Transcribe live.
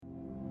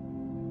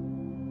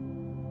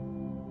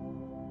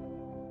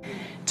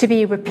to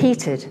be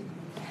repeated.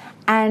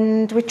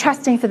 And we're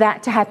trusting for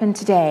that to happen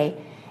today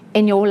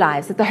in your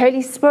lives, that the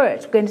Holy Spirit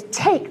is going to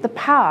take the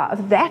power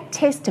of that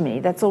testimony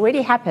that's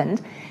already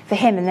happened for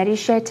him and that he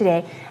shared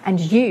today, and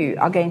you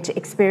are going to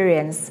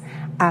experience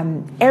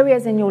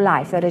areas in your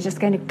life that are just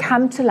going to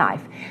come to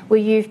life, where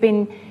you've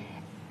been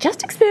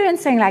just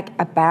experiencing like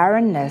a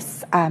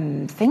barrenness,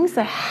 things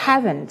that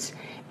haven't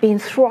been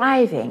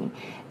thriving,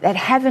 that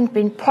haven't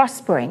been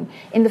prospering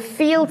in the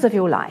fields of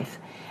your life.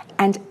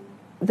 And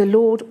the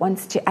Lord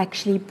wants to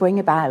actually bring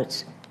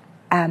about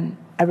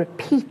a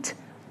repeat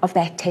of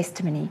that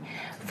testimony,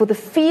 for the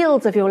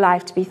fields of your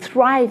life to be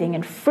thriving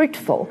and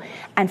fruitful,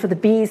 and for the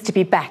bees to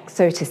be back,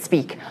 so to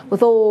speak,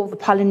 with all the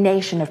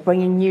pollination of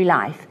bringing new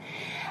life.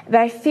 But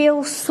I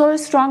feel so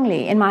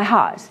strongly in my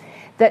heart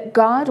that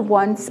God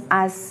wants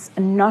us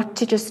not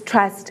to just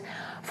trust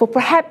for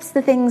perhaps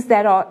the things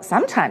that are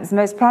sometimes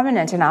most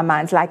prominent in our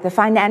minds, like the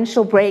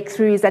financial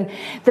breakthroughs and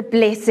the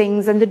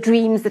blessings and the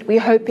dreams that we're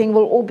hoping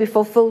will all be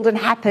fulfilled and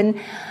happen,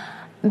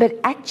 but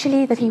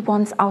actually that he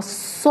wants our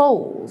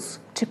souls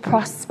to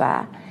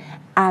prosper,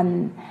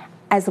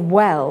 as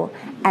well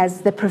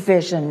as the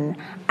provision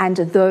and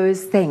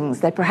those things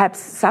that perhaps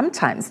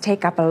sometimes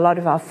take up a lot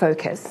of our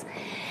focus.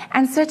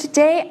 And so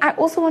today I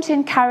also want to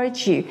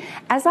encourage you,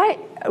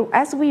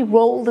 as we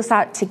roll this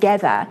out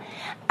together,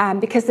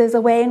 because there's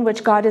a way in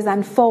which God has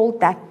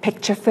unfolded that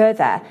picture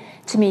further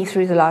to me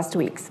through the last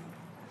weeks,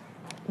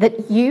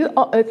 that you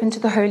are open to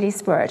the Holy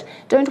Spirit.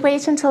 Don't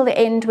wait until the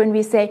end when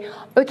we say,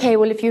 okay,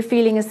 well, if you're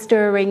feeling a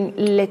stirring,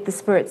 let the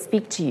Spirit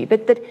speak to you.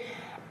 But that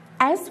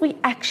as we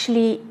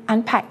actually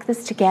unpack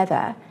this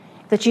together,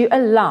 that you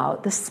allow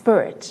the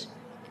Spirit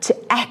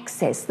to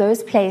access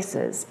those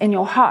places in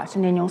your heart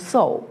and in your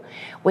soul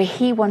where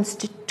he wants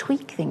to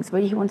tweak things,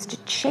 where he wants to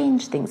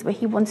change things, where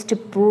he wants to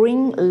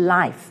bring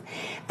life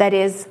that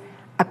is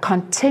a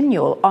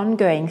continual,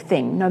 ongoing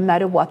thing, no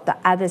matter what the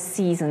other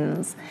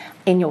seasons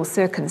in your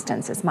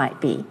circumstances might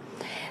be.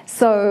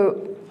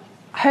 So,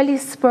 Holy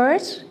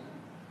Spirit,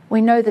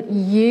 we know that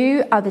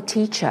you are the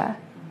teacher,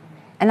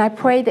 and I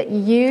pray that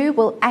you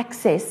will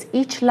access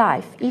each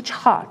life, each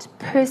heart,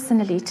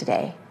 personally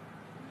today.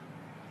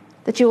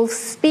 That you will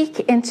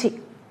speak into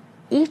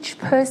each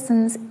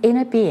person's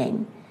inner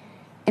being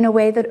in a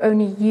way that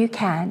only you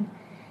can,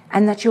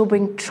 and that you'll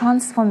bring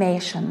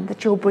transformation,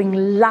 that you'll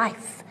bring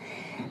life,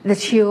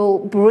 that you'll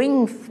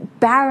bring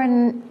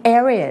barren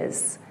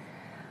areas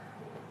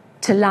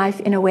to life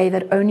in a way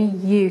that only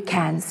you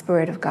can,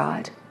 Spirit of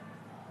God.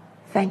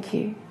 Thank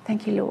you.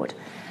 Thank you, Lord.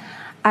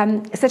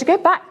 So to go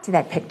back to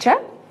that picture,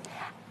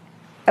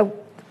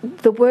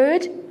 the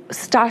word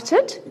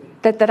started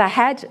that I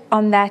had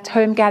on that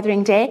home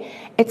gathering day.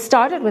 It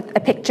started with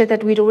a picture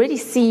that we'd already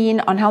seen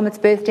on Helmut's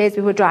birthdays.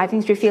 We were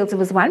driving through fields. There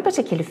was one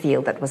particular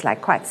field that was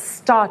like quite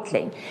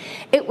startling.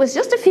 It was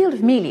just a field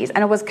of mealies,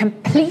 and it was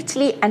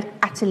completely and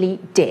utterly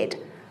dead.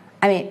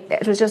 I mean,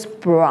 it was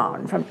just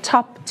brown from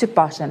top to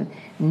bottom,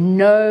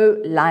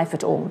 no life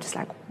at all. Just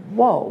like,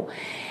 whoa.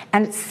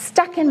 And it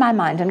stuck in my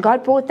mind, and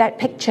God brought that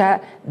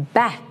picture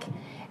back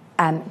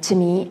to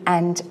me,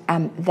 and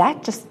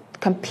that just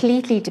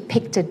completely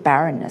depicted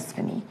barrenness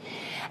for me.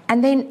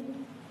 And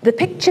then the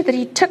picture that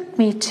he took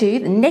me to,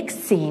 the next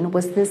scene,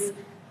 was this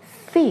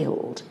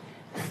field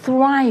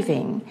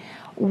thriving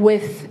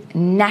with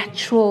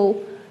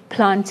natural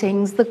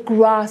plantings, the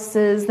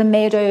grasses, the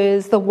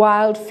meadows, the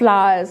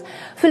wildflowers,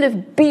 full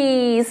of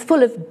bees,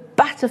 full of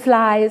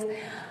butterflies,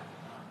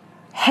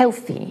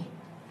 healthy,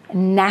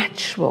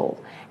 natural,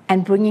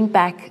 and bringing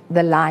back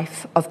the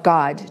life of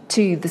God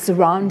to the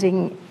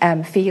surrounding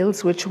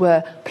fields which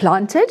were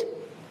planted,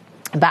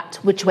 but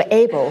which were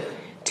able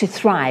to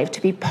thrive,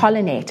 to be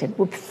pollinated,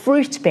 with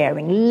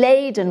fruit-bearing,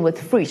 laden with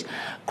fruit,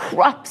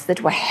 crops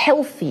that were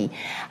healthy,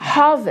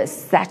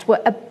 harvests that were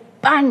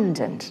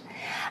abundant.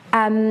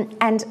 And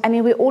I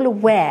mean, we're all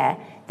aware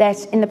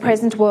that in the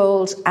present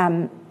world,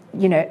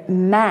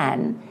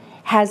 man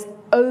has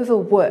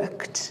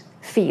overworked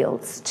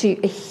fields to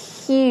a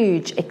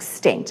huge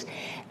extent.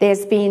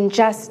 There's been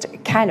just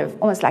kind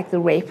of almost like the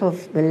rape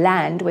of the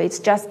land, where it's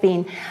just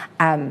been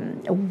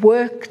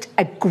worked,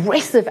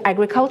 aggressive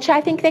agriculture, I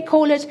think they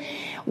call it,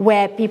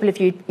 where people have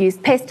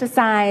used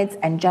pesticides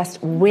and just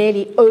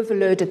really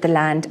overloaded the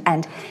land.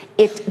 And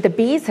the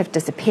bees have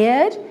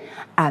disappeared,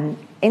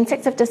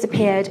 insects have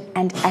disappeared,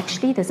 and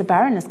actually there's a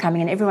barrenness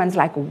coming, and everyone's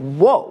like,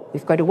 whoa,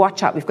 we've got to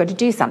watch out, we've got to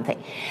do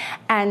something.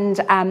 And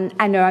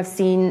I know I've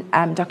seen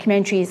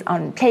documentaries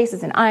on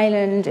places in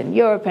Ireland and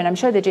Europe, and I'm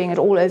sure they're doing it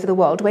all over the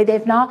world, where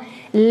they've now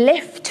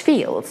left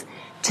fields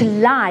to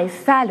lie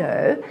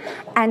fallow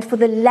and for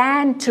the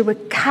land to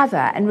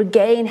recover and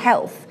regain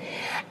health,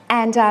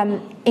 and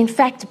in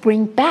fact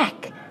bring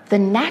back the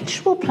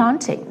natural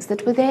plantings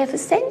that were there for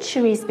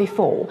centuries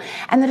before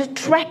and that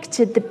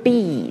attracted the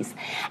bees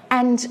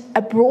and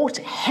brought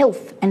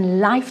health and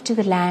life to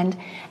the land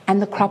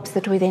and the crops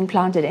that were then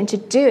planted, and to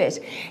do it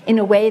in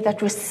a way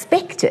that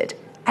respected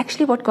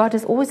actually what God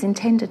has always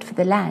intended for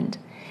the land.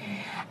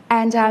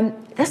 And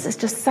this is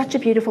just such a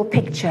beautiful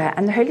picture,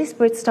 and the Holy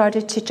Spirit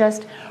started to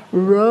just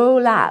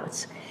roll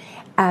out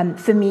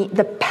for me,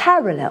 the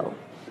parallel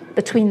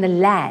between the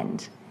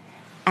land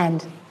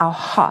and our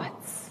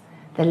hearts,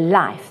 the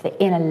life,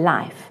 the inner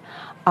life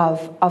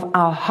of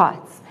our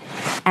hearts.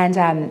 And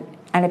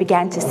I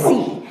began to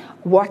see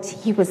what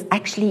he was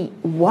actually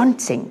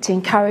wanting to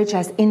encourage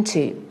us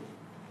into.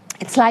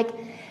 It's like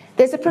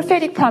there's a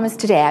prophetic promise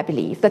today, I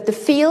believe, that the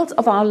fields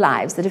of our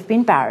lives that have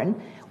been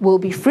barren will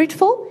be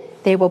fruitful,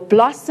 they will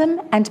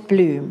blossom and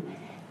bloom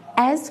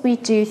as we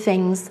do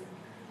things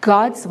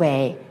God's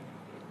way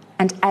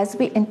and as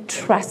we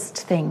entrust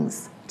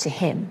things to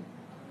him.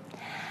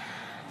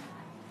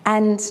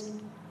 And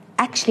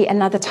actually,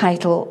 another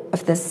title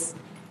of this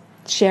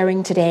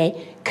sharing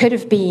today could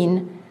have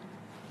been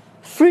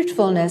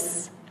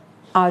Fruitfulness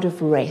Out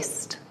of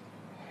Rest.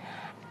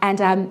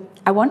 And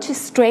I want to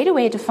straight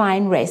away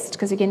define rest,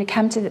 because we're going to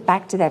come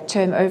back to that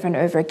term over and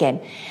over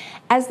again.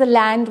 As the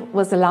land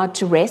was allowed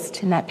to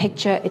rest in that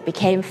picture, it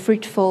became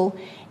fruitful,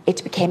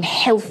 it became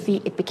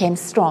healthy, it became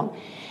strong.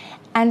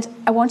 And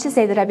I want to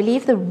say that I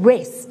believe the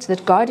rest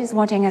that God is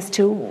wanting us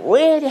to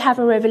really have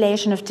a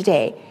revelation of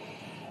today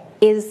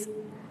is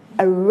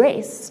a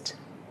rest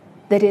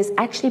that is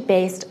actually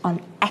based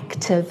on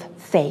active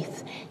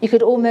faith. You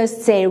could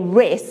almost say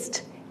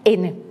rest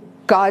in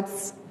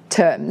God's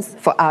terms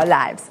for our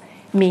lives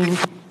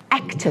means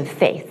active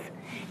faith.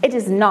 It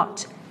is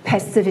not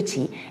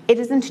passivity. It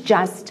isn't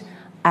just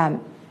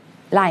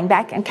lying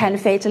back and kind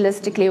of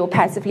fatalistically or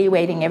passively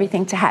waiting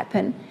everything to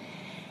happen.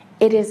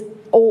 It is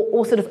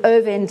or sort of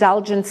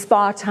overindulgent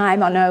spa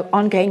time on an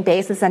ongoing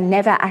basis and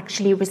never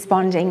actually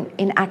responding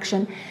in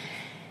action.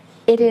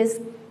 It is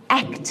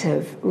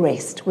active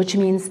rest, which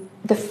means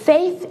the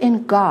faith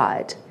in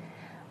God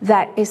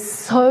that is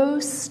so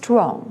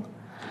strong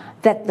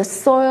that the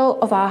soil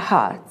of our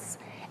hearts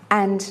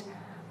and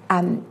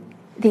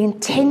the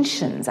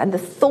intentions and the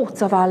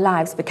thoughts of our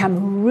lives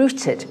become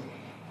rooted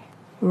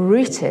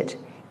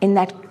in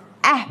that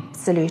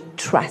absolute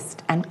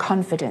trust and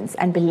confidence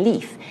and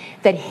belief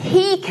that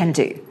he can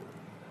do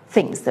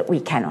things that we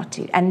cannot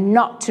do, and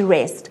not to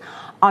rest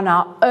on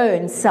our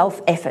own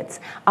self-efforts,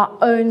 our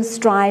own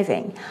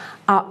striving,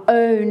 our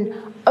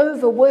own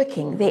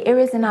overworking. There are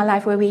areas in our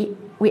life where we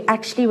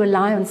actually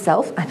rely on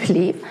self, I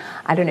believe.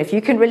 I don't know if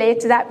you can relate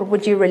to that, but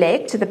would you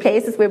relate to the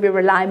places where we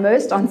rely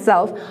most on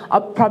self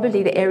are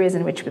probably the areas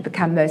in which we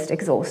become most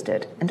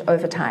exhausted and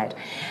overtired.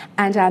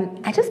 And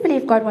I just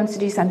believe God wants to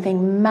do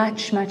something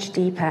much, much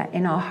deeper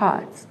in our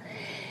hearts.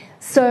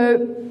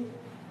 So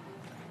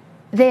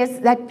there's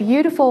that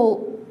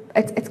beautiful,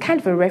 it's kind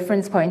of a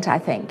reference point, I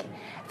think,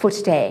 for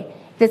today.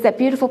 There's that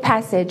beautiful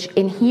passage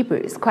in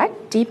Hebrews,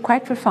 quite deep,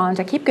 quite profound.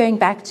 I keep going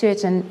back to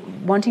it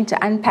and wanting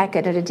to unpack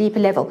it at a deeper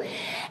level.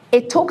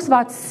 It talks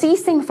about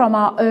ceasing from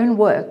our own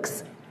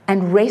works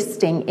and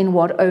resting in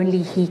what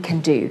only he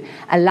can do,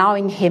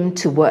 allowing him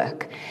to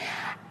work.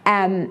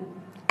 And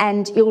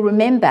you'll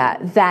remember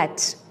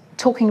that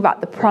talking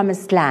about the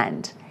promised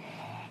land,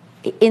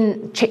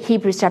 in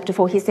Hebrews chapter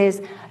 4, he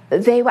says,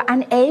 they were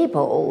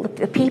unable,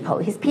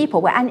 his people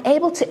were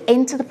unable to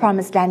enter the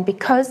promised land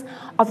because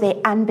of their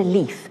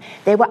unbelief.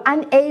 They were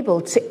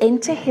unable to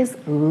enter his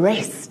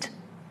rest,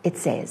 it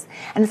says.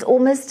 And it's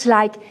almost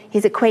like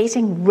he's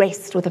equating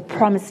rest with a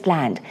promised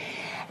land.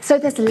 So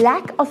this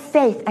lack of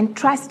faith and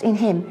trust in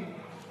him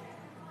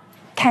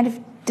kind of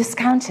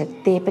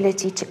discounted the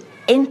ability to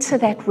enter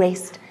that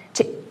rest,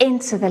 to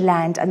enter the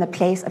land and the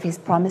place of his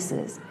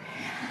promises.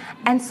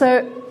 And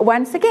so,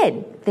 once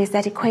again, there's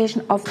that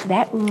equation of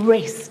that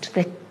rest,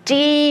 the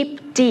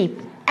deep, deep,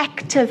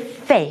 active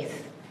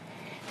faith,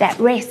 that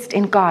rest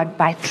in God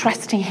by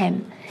trusting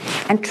him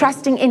and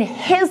trusting in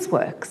his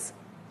works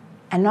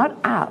and not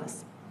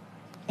ours,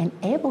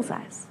 enables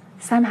us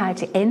somehow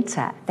to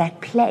enter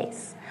that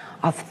place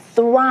of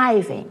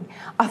thriving,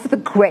 of the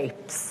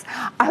grapes,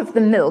 of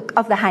the milk,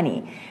 of the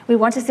honey. We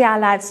want to see our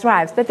lives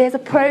thrive, but there's a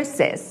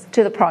process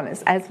to the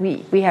promise, as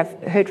we have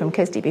heard from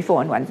Kirsty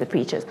before in one of the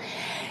preachers.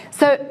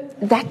 So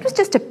that was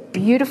just a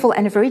beautiful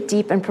and a very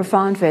deep and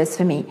profound verse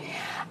for me.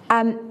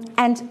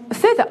 And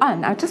further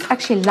on, I'd just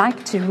actually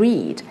like to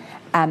read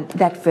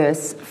that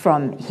verse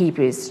from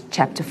Hebrews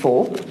chapter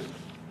 4.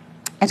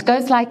 It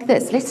goes like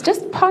this. Let's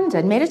just ponder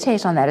and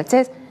meditate on that. It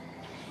says,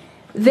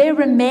 "There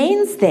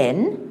remains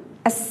then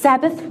a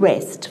Sabbath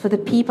rest for the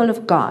people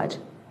of God.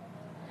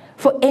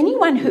 For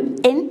anyone who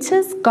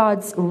enters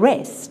God's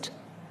rest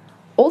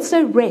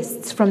also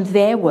rests from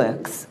their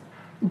works,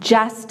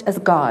 just as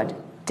God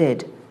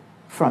did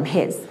from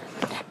his."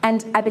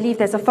 And I believe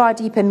there's a far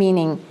deeper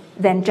meaning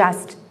than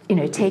just,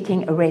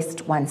 taking a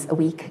rest once a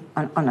week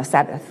on a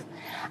Sabbath.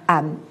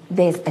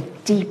 There's a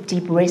deep,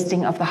 deep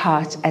resting of the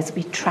heart as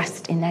we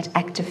trust in that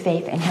active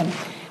faith in him,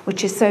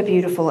 which is so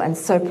beautiful and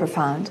so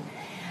profound.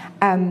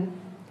 There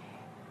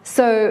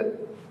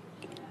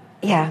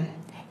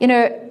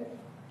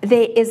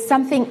is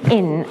something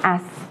in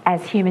us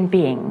as human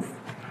beings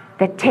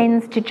that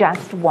tends to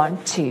just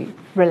want to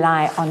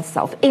rely on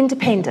self.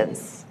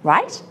 Independence,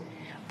 right?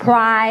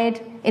 Pride,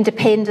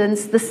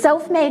 independence, the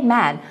self-made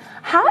man.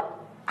 How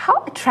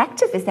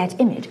attractive is that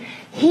image?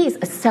 He's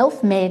a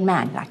self-made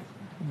man. Like,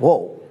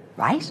 whoa,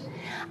 right?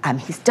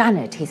 He's done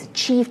it, he's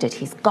achieved it,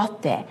 he's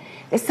got there.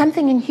 There's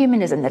something in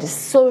humanism that is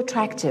so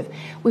attractive.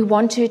 We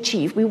want to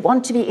achieve, we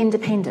want to be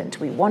independent,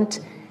 we want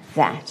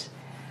that.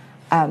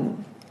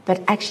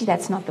 But actually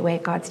that's not the way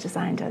God's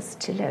designed us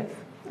to live,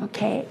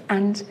 okay?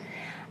 And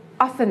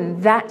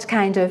often that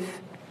kind of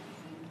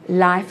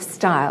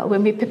lifestyle,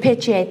 when we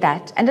perpetuate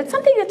that, and it's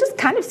something that just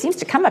kind of seems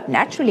to come up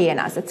naturally in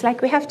us. It's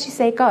like we have to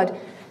say, God,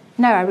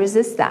 no, I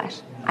resist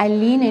that. I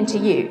lean into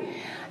you,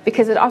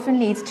 because it often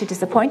leads to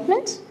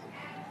disappointment,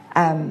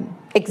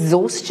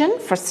 exhaustion,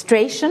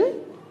 frustration,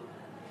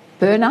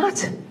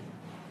 burnout,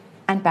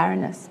 and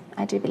barrenness,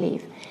 I do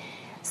believe.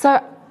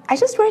 So I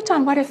just wrote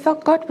down what I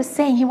felt God was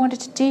saying he wanted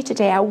to do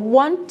today. I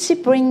want to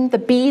bring the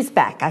bees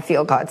back, I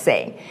feel God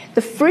saying.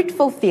 The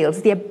fruitful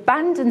fields, the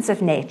abundance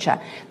of nature,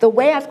 the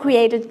way I've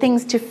created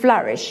things to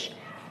flourish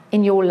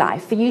in your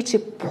life, for you to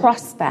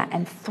prosper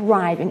and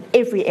thrive in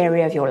every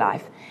area of your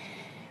life.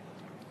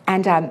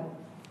 And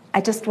I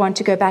just want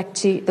to go back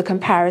to the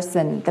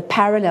comparison, the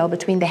parallel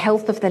between the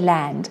health of the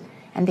land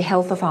and the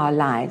health of our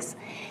lives.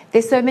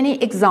 There's so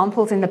many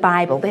examples in the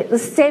Bible. The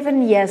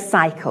 7-year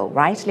cycle,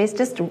 right? Let's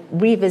just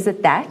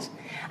revisit that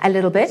a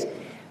little bit.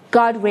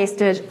 God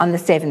rested on the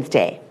 7th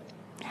day.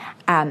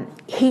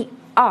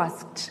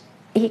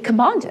 He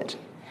commanded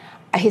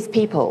his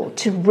people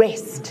to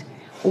rest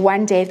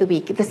one day of the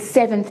week, the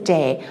 7th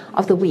day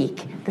of the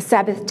week. The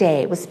Sabbath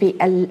day was to be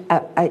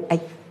a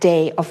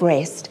day of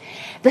rest.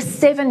 The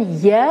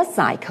 7-year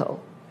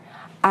cycle,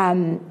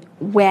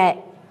 where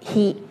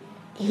he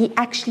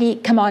actually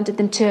commanded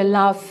them to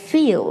allow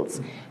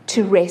fields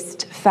to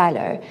rest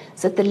fallow,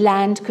 so that the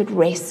land could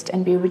rest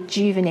and be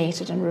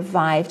rejuvenated and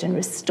revived and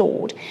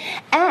restored.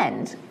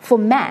 And for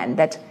man,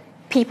 that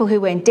people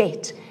who were in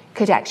debt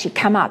could actually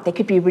come out. They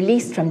could be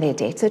released from their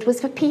debt. So it was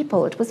for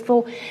people. It was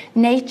for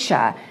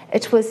nature.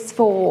 It was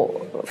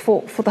for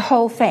the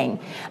whole thing.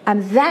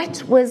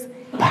 That was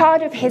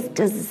part of his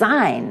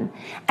design.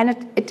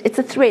 And it's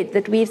a thread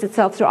that weaves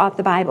itself throughout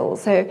the Bible.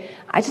 So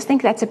I just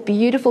think that's a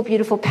beautiful,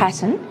 beautiful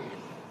pattern.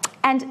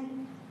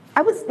 And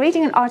I was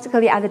reading an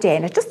article the other day,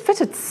 and it just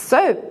fitted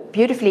so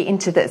beautifully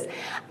into this.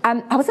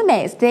 I was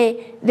amazed.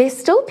 There's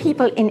still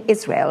people in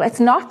Israel. It's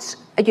not,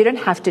 you don't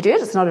have to do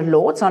it. It's not a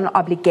law. It's not an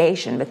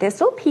obligation. But there's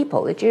still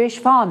people, the Jewish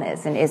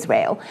farmers in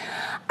Israel,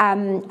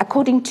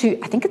 according to,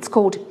 I think it's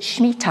called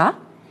Shemitah,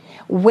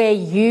 where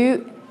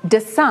you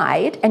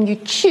decide and you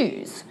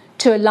choose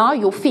to allow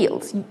your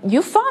fields.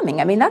 You're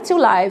farming. I mean, that's your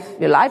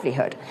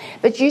livelihood.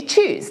 But you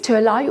choose to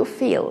allow your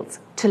fields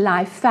to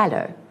lie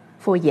fallow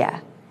for a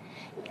year.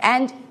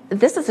 And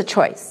this is a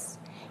choice.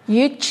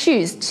 You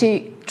choose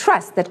to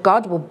trust that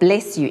God will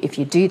bless you if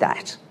you do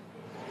that.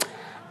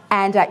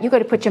 And you've got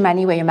to put your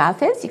money where your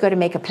mouth is. You've got to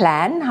make a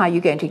plan how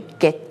you're going to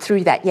get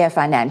through that year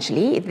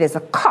financially. There's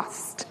a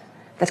cost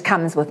that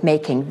comes with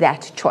making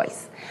that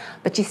choice.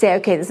 But you say,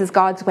 okay, this is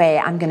God's way,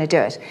 I'm going to do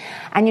it.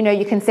 And,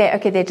 you can say,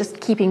 okay, they're just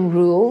keeping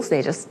rules.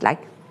 They're just like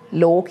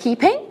law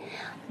keeping.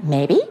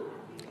 Maybe.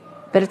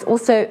 But it's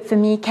also, for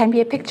me, can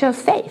be a picture of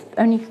faith.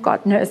 Only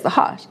God knows the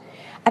heart.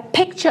 A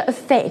picture of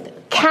faith.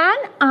 Can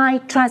I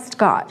trust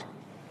God?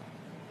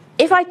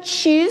 If I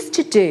choose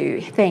to do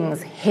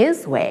things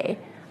his way,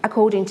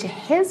 according to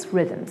his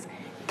rhythms,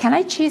 can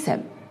I choose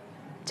him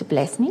to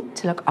bless me,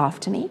 to look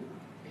after me?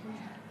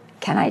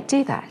 Can I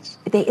do that?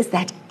 There is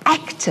that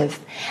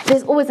active.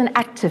 There's always an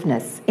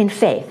activeness in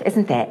faith,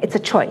 isn't there? It's a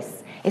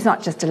choice. It's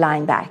not just a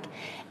lying back.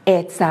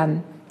 It's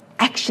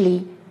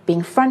actually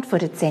being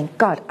front-footed, saying,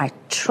 God, I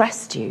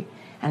trust you,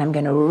 and I'm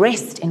going to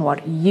rest in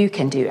what you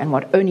can do and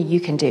what only you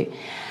can do.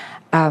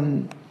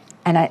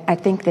 And I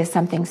think there's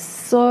something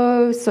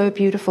so, so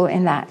beautiful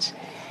in that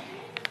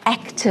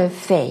active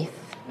faith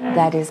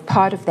that is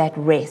part of that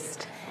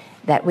rest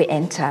that we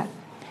enter.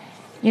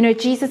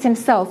 Jesus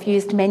himself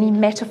used many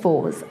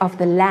metaphors of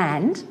the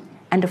land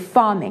and of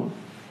farming.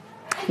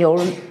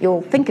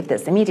 You'll think of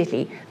this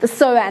immediately. The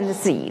sower and the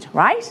seed,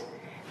 right?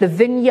 The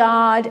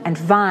vineyard and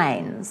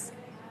vines.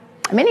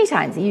 Many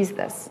times he used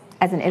this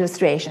as an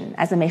illustration,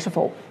 as a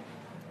metaphor.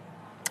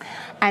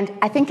 And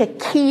I think a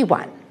key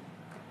one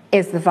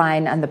is the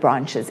vine and the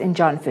branches in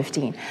John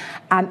 15.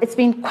 It's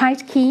been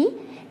quite key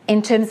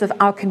in terms of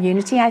our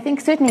community. I think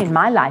certainly in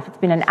my life it's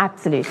been an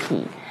absolute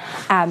key.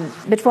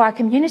 But for our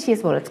community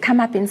as well, it's come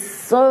up in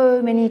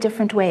so many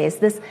different ways.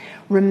 This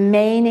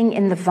remaining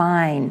in the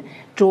vine,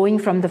 drawing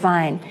from the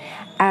vine.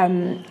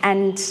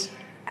 And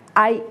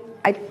I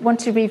want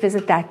to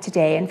revisit that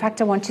today. In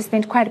fact, I want to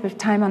spend quite a bit of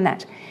time on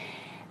that.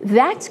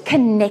 That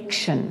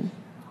connection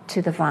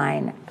to the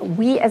vine,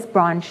 we as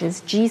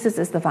branches, Jesus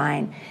is the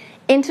vine,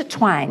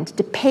 intertwined,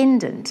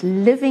 dependent,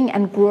 living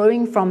and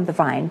growing from the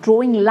vine,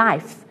 drawing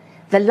life,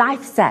 the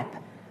life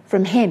sap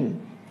from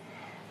him,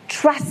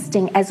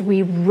 trusting as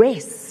we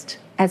rest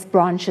as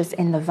branches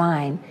in the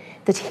vine,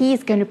 that he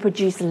is going to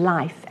produce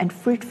life and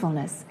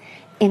fruitfulness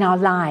in our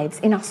lives,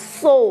 in our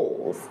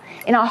souls,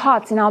 in our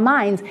hearts, in our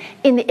minds,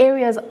 in the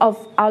areas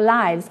of our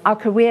lives, our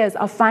careers,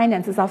 our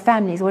finances, our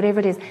families, whatever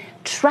it is,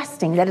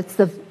 trusting that it's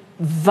the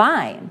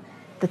vine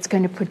that's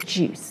going to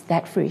produce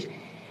that fruit,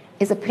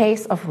 is a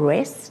place of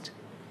rest,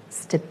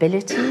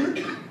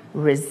 stability,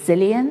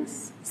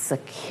 resilience,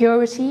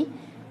 security,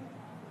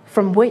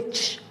 from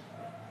which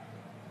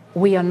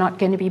we are not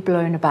going to be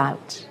blown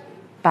about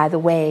by the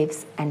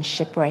waves and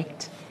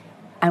shipwrecked.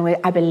 And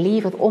I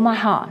believe with all my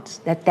heart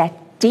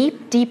that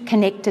deep, deep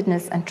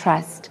connectedness and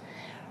trust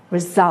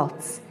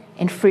results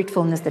in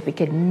fruitfulness that we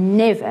could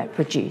never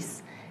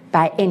produce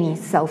by any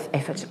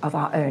self-effort of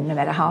our own, no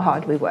matter how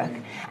hard we work.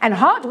 And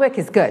hard work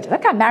is good.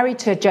 Look, I'm married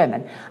to a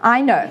German. I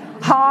know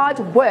hard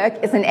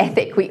work is an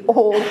ethic we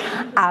all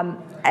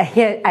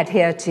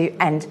adhere to,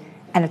 and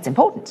it's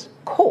important,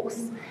 of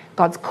course.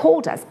 God's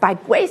called us. By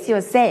grace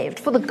you're saved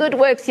for the good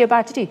works you're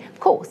about to do,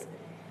 of course.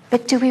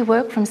 But do we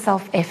work from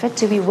self-effort?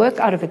 Do we work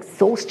out of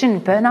exhaustion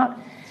and burnout?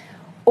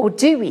 Or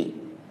do we,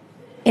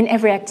 in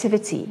every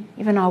activity,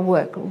 even our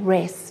work,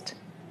 rest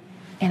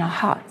in our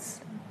hearts,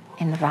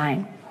 in the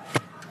vine?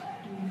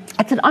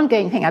 It's an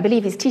ongoing thing. I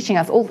believe he's teaching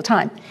us all the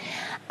time.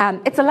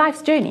 It's a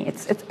life's journey.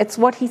 It's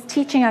what he's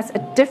teaching us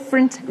at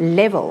different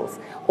levels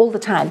all the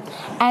time.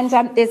 And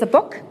there's a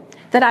book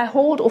that I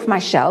hauled off my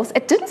shelves.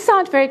 It didn't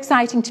sound very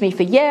exciting to me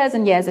for years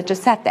and years. It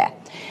just sat there.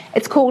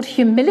 It's called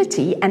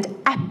Humility and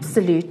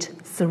Absolute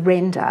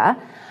Surrender,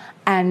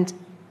 and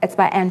it's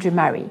by Andrew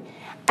Murray.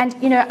 And,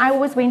 I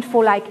always went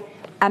for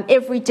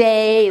every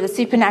day, the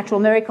supernatural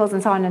miracles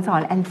and so on and so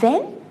on. And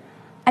then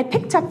I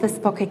picked up this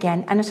book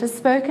again, and it has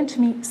spoken to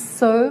me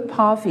so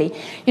powerfully.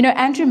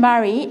 Andrew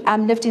Murray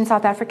lived in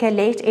South Africa,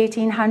 late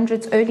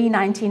 1800s, early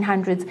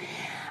 1900s,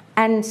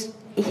 and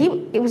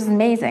it was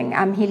amazing.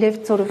 He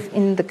lived sort of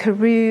in the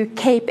Karoo,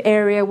 Cape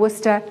area,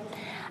 Worcester.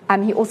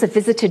 He also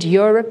visited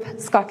Europe,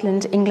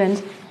 Scotland,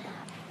 England,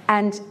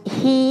 and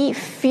he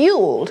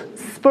fueled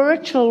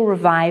spiritual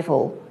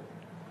revival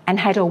and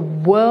had a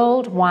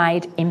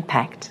worldwide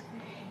impact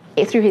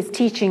through his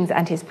teachings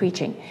and his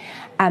preaching.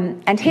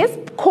 And his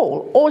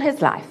call all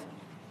his life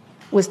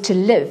was to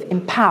live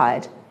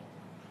empowered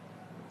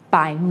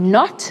by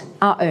not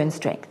our own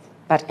strength,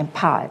 but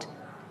empowered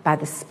by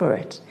the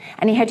Spirit.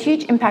 And he had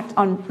huge impact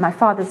on my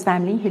father's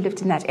family, who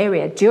lived in that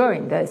area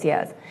during those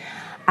years.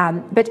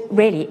 But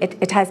really,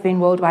 it has been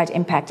worldwide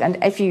impact. And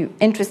if you're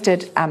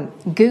interested,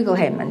 Google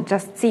him and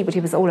just see what he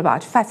was all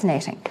about.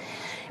 Fascinating.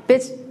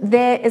 But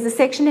there is a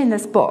section in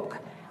this book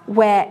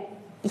where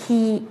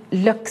he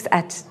looks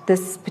at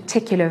this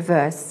particular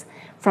verse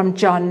from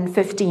John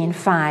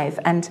 15:5.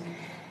 And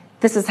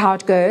this is how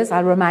it goes.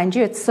 I'll remind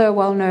you, it's so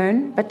well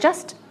known. But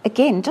just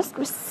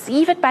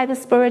receive it by the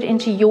Spirit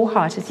into your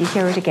heart as you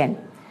hear it again.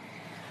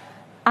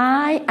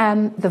 I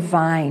am the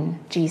vine,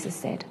 Jesus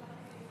said.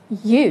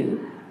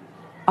 You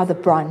are the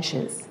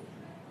branches.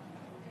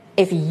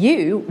 If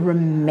you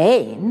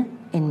remain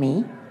in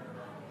me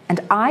and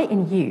I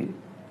in you,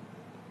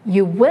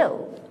 you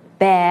will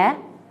bear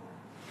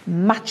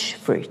much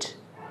fruit.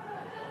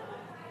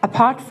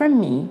 Apart from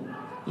me,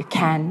 you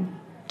can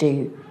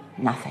do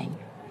nothing.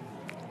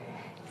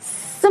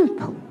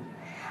 Simple.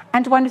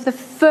 And one of the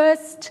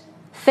first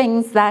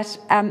things that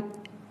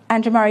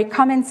Andrew Murray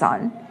comments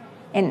on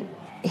in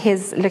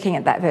his looking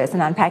at that verse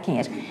and unpacking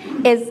it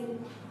is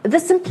the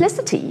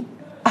simplicity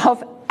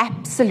of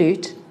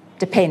absolute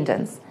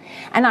dependence.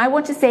 And I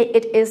want to say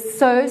it is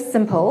so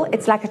simple.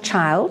 It's like a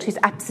child who's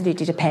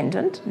absolutely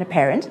dependent on a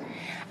parent.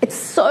 It's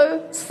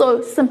so,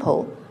 so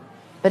simple,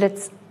 but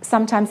it's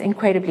sometimes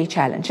incredibly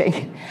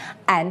challenging.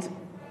 And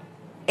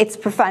its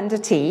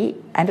profundity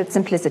and its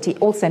simplicity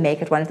also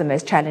make it one of the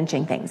most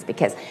challenging things,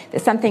 because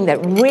there's something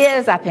that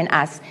rears up in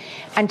us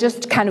and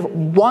just kind of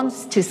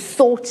wants to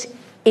sort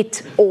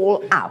it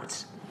all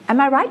out. Am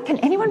I right? Can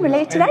anyone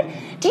relate to that?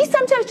 Do you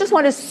sometimes just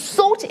want to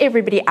sort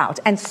everybody out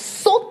and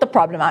sort the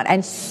problem out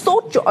and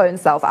sort your own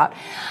self out?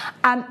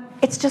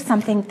 It's just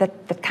something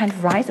that kind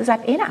of rises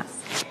up in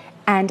us.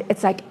 And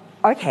it's like,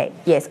 okay,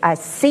 yes, I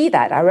see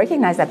that, I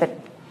recognize that, but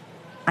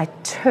I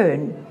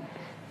turn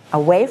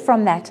away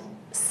from that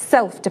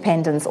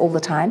self-dependence all the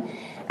time,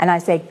 and I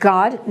say,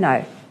 God,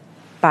 no,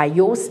 by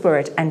your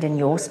Spirit and in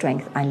your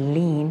strength, I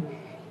lean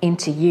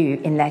into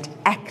you in that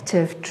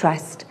active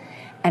trust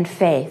and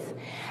faith.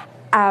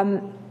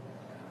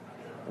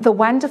 The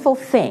wonderful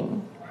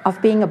thing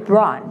of being a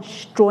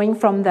branch, drawing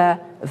from the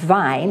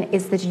vine,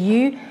 is that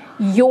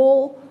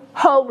your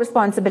whole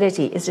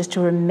responsibility is just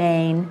to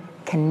remain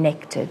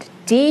connected,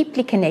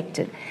 deeply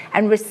connected,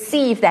 and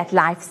receive that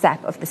life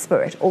sap of the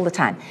Spirit all the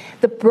time.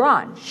 The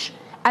branch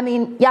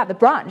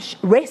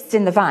rests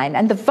in the vine,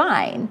 and the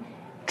vine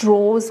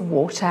draws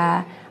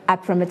water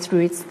up from its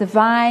roots. The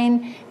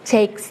vine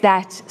takes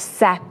that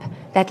sap,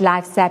 that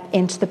life sap,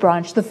 into the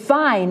branch. The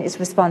vine is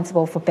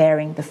responsible for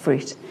bearing the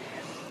fruit.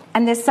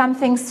 And there's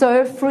something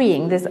so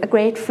freeing. There's a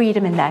great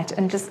freedom in that,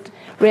 and just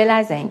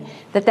realizing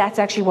that that's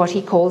actually what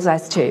he calls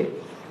us to.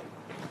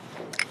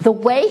 The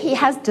way he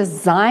has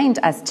designed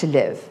us to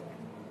live,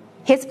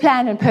 his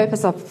plan and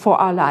purpose for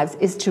our lives,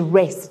 is to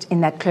rest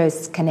in that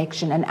close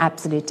connection and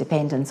absolute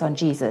dependence on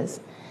Jesus.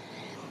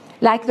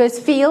 Like those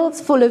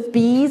fields full of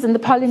bees and the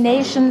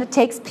pollination that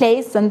takes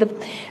place and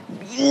the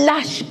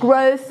lush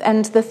growth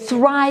and the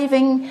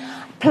thriving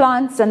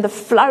plants and the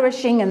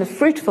flourishing and the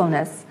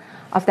fruitfulness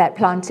of that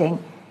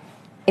planting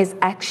is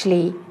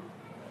actually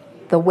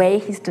the way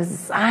he's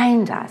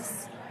designed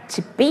us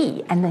to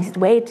be and the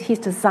way he's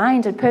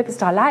designed and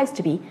purposed our lives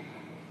to be.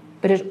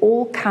 But it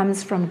all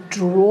comes from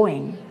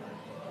drawing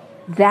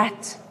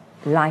that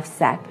life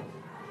sap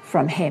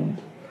from him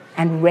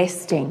and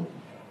resting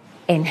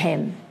in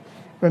him,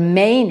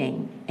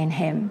 remaining in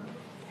him.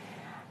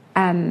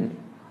 And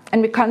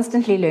we're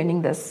constantly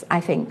learning this, I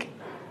think,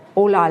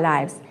 all our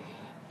lives.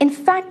 In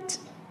fact,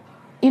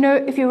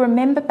 if you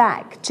remember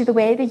back to the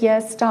way the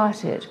year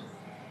started,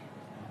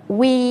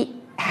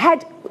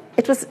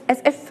 it was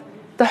as if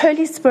the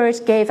Holy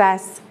Spirit gave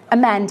us a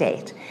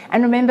mandate.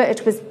 And remember,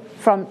 it was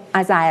from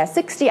Isaiah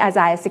 60,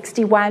 Isaiah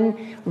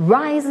 61,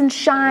 rise and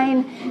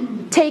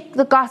shine, take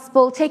the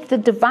gospel, take the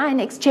divine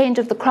exchange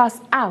of the cross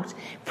out,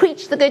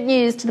 preach the good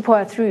news to the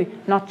poor through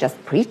not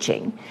just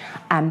preaching,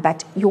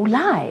 but your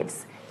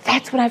lives.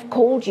 That's what I've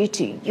called you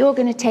to. You're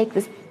going to take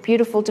this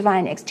beautiful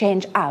divine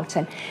exchange out,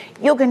 and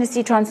you're going to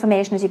see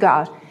transformation as you go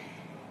out.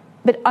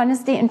 But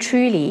honestly and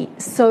truly,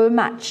 so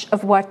much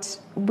of what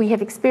we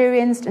have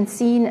experienced and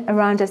seen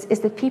around us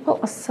is that people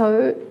are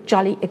so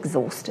jolly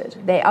exhausted.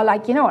 They are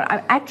like,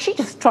 I'm actually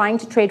just trying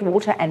to tread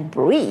water and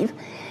breathe.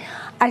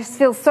 I just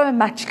feel so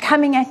much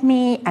coming at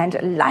me,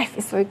 and life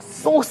is so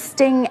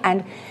exhausting,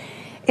 and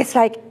it's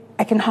like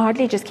I can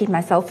hardly just keep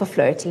myself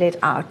afloat, let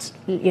out,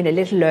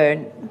 let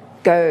alone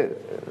go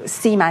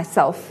see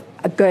myself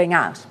going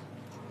out.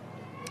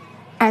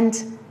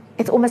 And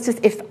it's almost as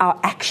if our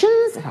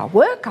actions, our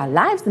work, our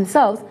lives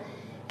themselves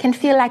can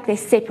feel like they're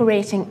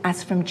separating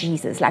us from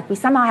Jesus, like we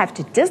somehow have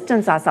to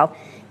distance ourselves,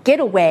 get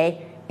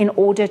away in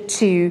order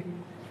to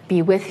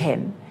be with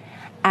him.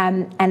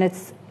 And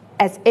it's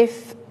as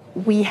if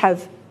we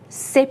have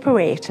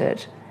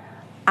separated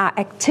our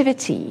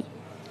activity,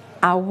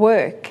 our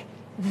work,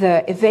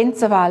 the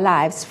events of our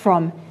lives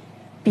from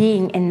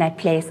being in that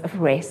place of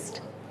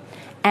rest.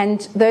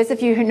 And those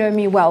of you who know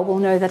me well will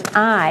know that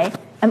I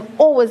am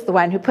always the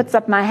one who puts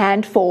up my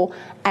hand for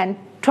and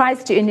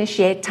tries to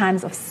initiate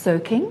times of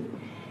soaking,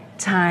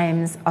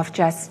 times of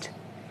just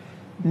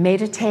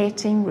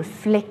meditating,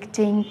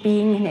 reflecting,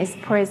 being in his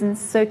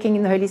presence, soaking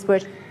in the Holy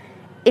Spirit.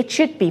 It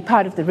should be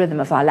part of the rhythm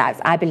of our lives,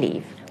 I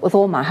believe, with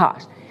all my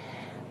heart.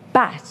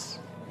 But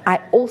I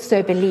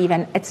also believe,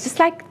 and it's just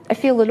like I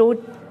feel the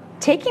Lord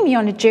taking me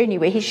on a journey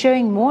where he's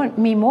showing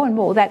me more and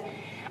more that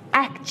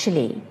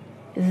actually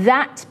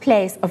that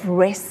place of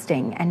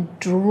resting and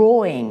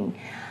drawing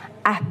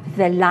up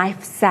the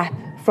life sap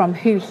from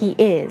who he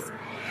is,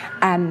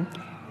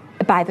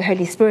 by the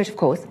Holy Spirit, of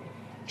course,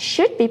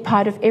 should be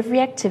part of every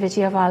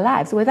activity of our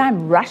lives. Whether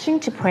I'm rushing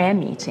to prayer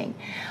meeting,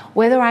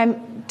 whether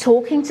I'm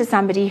talking to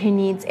somebody who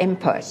needs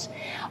input,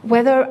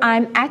 whether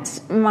I'm at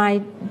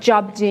my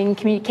job doing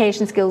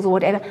communication skills or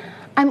whatever,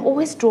 I'm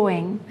always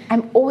drawing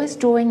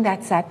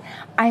that sap.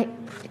 I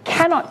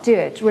cannot do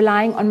it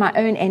relying on my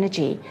own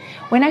energy.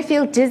 When I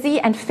feel dizzy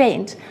and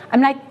faint,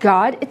 I'm like,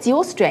 God, it's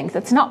your strength,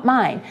 it's not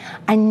mine.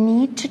 I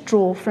need to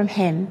draw from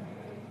him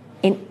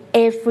in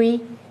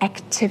every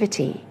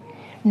activity,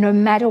 no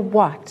matter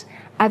what.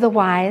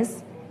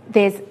 Otherwise,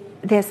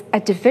 there's a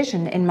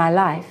division in my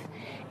life,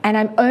 and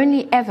I'm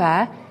only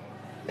ever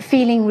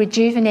feeling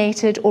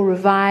rejuvenated or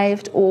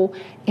revived or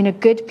in a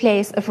good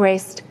place of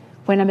rest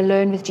when I'm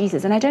alone with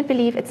Jesus. And I don't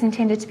believe it's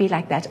intended to be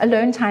like that.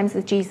 Alone times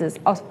with Jesus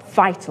are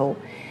vital.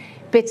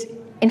 But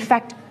in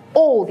fact,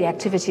 all the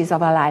activities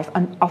of our life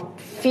are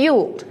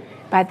fueled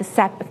by the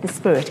sap of the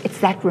Spirit. It's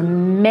that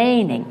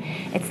remaining.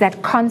 It's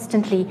that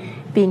constantly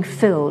being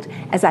filled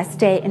as I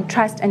stay in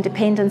trust and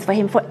dependence for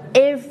him for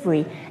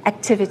every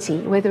activity,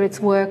 whether it's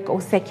work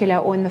or secular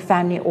or in the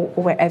family or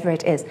wherever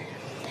it is.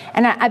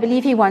 And I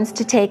believe he wants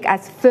to take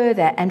us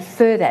further and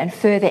further and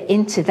further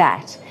into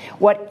that.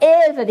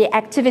 Whatever the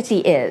activity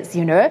is,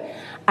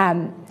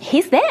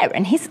 he's there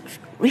and he's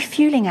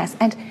refueling us.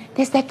 And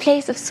there's that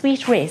place of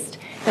sweet rest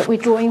that we're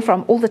drawing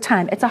from all the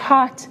time. It's a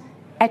heart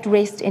at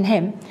rest in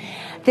him.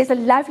 There's a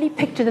lovely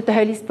picture that the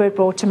Holy Spirit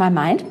brought to my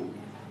mind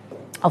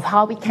of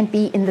how we can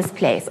be in this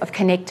place of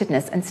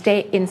connectedness and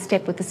stay in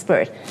step with the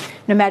Spirit,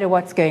 no matter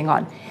what's going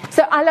on.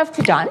 So I love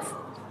to dance.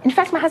 In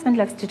fact, my husband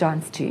loves to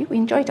dance too. We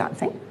enjoy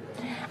dancing.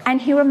 And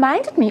he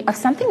reminded me of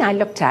something I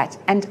looked at,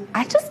 and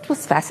I just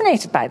was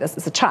fascinated by this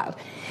as a child.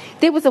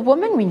 There was a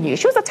woman we knew.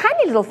 She was a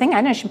tiny little thing.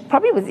 I know she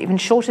probably was even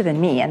shorter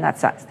than me, and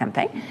that's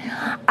something.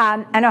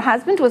 And her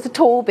husband was a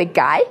tall, big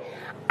guy,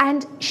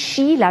 and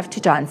she loved to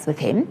dance with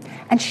him.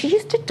 And she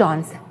used to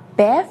dance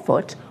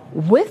barefoot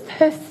with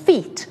her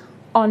feet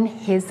on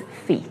his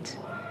feet.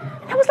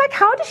 I was like,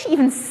 how does she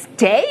even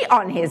stay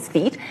on his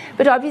feet?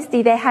 But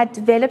obviously they had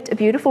developed a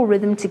beautiful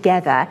rhythm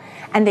together,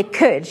 and they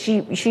could.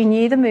 She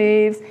knew the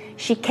moves.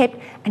 She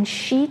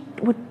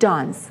would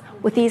dance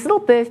with these little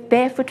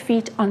barefoot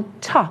feet on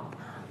top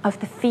of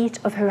the feet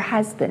of her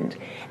husband.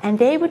 And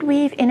they would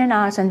weave in and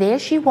out, and there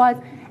she was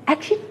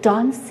actually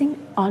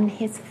dancing on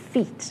his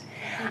feet.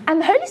 And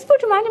the Holy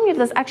Spirit reminded me of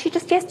this actually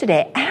just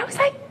yesterday. And I was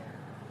like,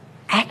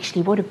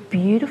 actually, what a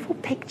beautiful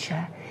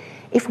picture.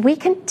 If we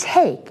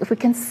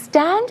can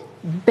stand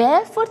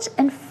barefoot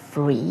and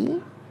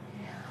free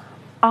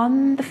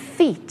on the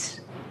feet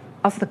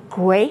of the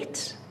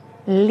great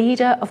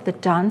leader of the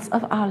dance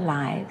of our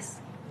lives.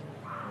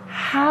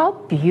 How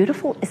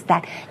beautiful is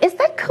that? Is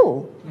that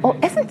cool? Or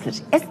isn't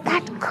it? Is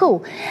that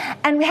cool?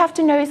 And we have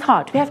to know his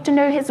heart. We have to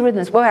know his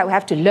rhythms. Well, we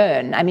have to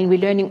learn. I mean, we're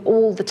learning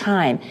all the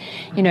time.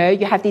 You know,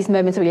 you have these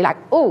moments where you're like,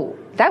 oh,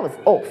 that was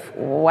off.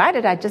 Why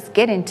did I just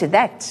get into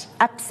that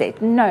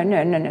upset? No.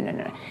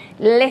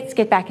 Let's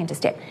get back into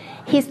step.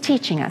 He's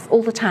teaching us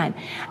all the time.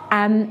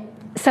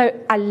 So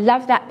I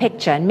love that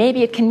picture, and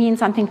maybe it can mean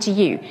something to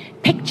you.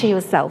 Picture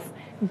yourself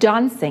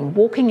dancing,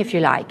 walking if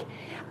you like.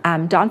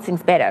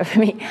 Dancing's better for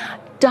me.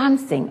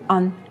 Dancing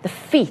on the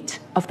feet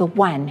of the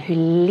one who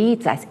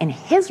leads us in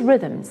his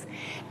rhythms,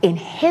 in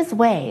his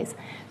ways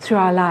through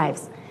our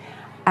lives.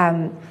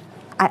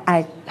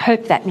 I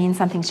hope that means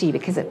something to you,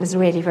 because it was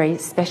really very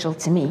special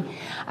to me.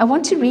 I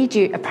want to read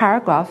you a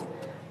paragraph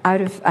out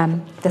of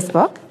this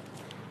book,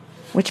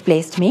 which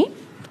blessed me.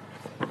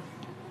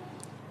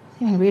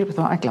 I'm going to read it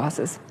without my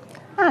glasses.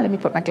 Let me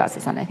put my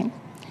glasses on, I think.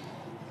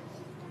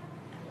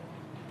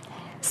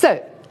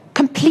 So,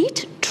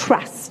 complete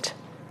trust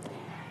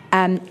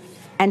and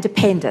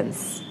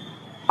dependence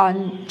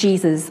on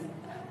Jesus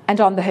and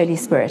on the Holy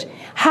Spirit.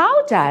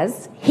 How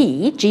does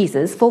he,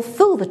 Jesus,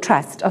 fulfill the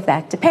trust of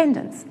that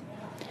dependence?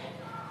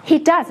 He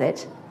does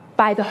it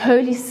by the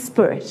Holy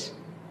Spirit,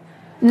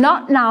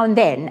 not now and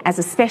then as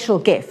a special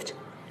gift.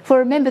 For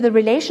remember, the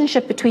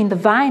relationship between the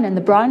vine and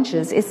the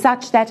branches is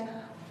such that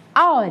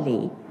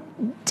hourly,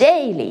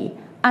 daily,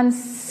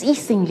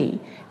 unceasingly,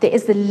 there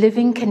is the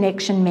living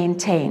connection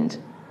maintained.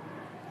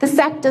 The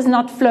sap does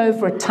not flow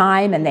for a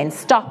time and then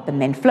stop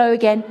and then flow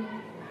again,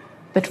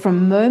 but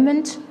from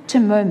moment to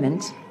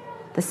moment,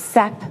 the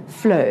sap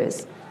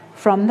flows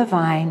from the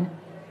vine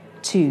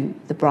to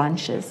the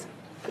branches.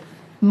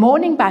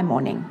 Morning by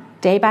morning,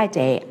 day by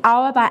day,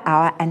 hour by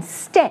hour, and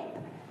step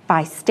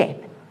by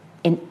step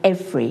in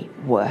every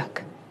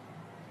work.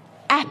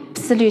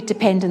 Absolute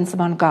dependence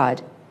upon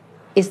God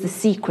is the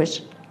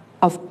secret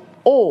of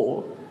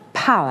all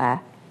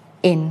power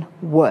in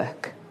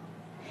work.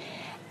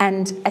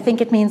 And I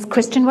think it means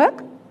Christian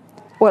work.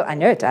 Well, I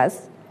know it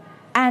does.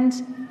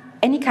 And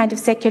any kind of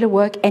secular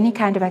work, any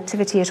kind of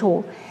activity at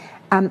all.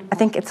 I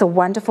think it's a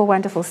wonderful,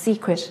 wonderful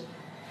secret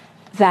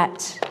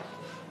that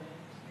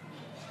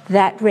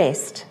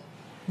rest,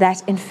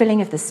 that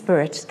infilling of the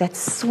Spirit, that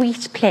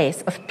sweet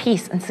place of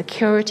peace and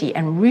security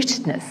and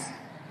rootedness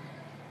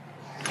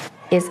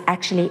is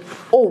actually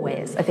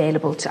always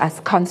available to us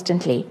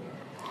constantly.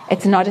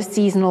 It's not a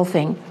seasonal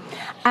thing.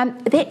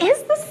 There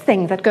is this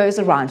thing that goes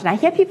around, and I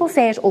hear people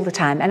say it all the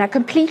time, and I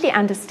completely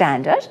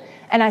understand it,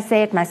 and I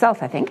say it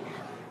myself, I think.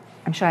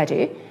 I'm sure I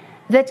do.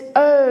 That,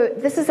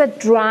 this is a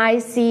dry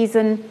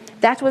season,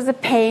 that was a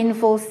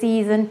painful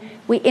season,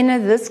 we're in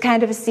this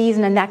kind of a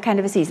season and that kind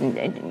of a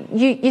season.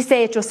 You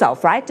say it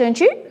yourself, right, don't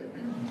you?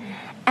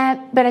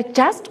 But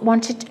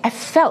I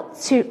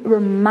felt to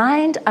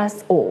remind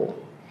us all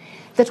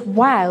that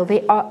while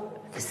there are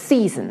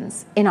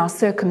seasons in our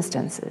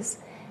circumstances,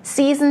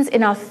 seasons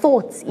in our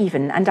thoughts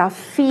even, and our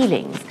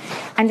feelings,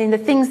 and in the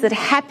things that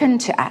happen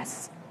to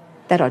us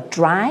that are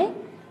dry,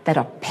 that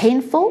are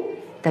painful,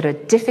 that are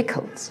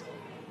difficult,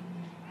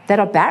 that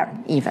are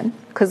barren even,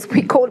 because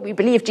we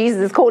believe Jesus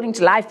is calling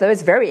to life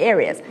those very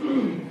areas.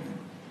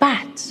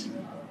 But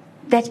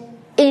that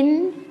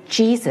in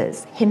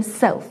Jesus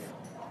himself,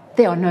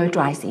 there are no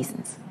dry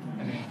seasons.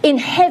 In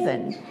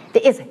heaven,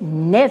 there is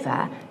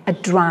never a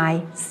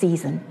dry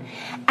season.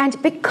 And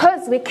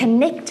because we're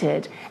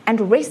connected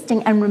and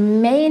resting and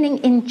remaining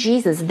in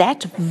Jesus,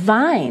 that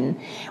vine,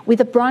 with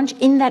a branch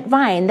in that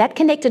vine, that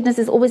connectedness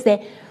is always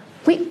there.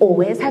 We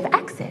always have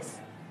access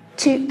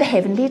to the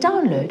heavenly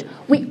download.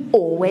 We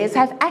always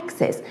have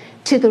access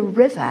to the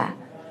river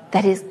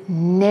that is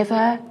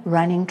never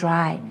running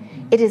dry.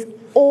 It is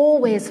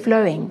always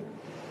flowing.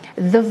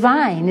 The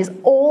vine is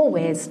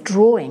always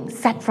drawing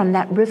sap from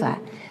that river.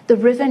 The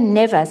river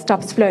never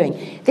stops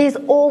flowing. There's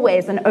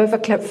always an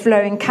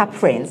overflowing cup,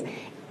 friends,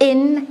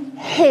 in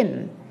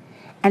him.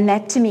 And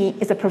that to me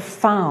is a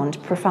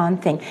profound,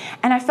 profound thing.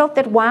 And I felt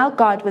that while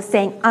God was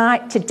saying,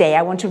 today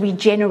I want to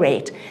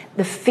regenerate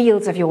the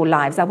fields of your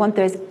lives. I want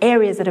those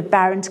areas that are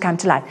barren to come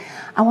to life.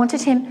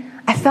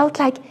 I felt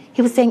like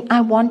he was saying,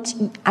 I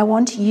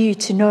want you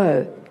to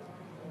know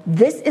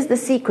this is the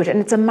secret, and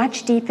it's a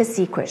much deeper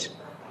secret,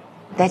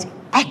 that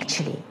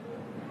actually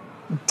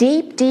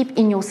deep, deep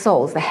in your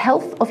souls, the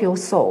health of your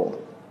soul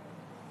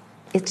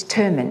is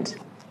determined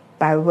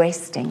by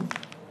resting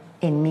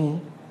in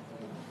me.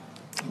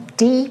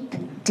 Deep,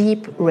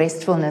 deep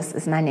restfulness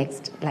is my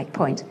next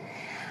point.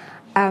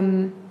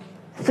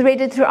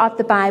 Threaded throughout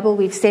the Bible,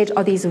 we've said,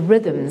 are these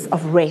rhythms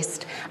of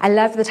rest. I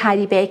love that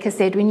Heidi Baker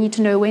said we need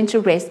to know when to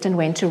rest and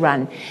when to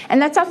run.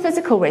 And that's our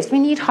physical rest. We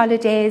need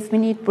holidays, we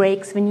need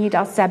breaks, we need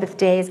our Sabbath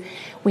days.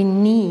 We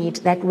need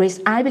that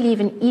rest. I believe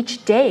in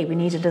each day we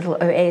need a little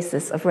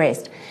oasis of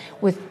rest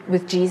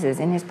with Jesus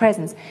in his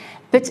presence.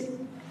 But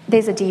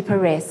there's a deeper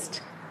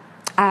rest.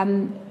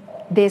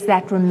 There's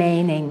that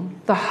remaining,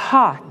 the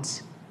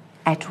heart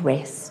at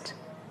rest,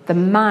 the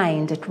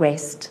mind at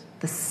rest,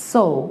 the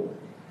soul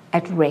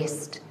at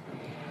rest.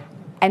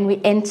 And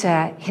we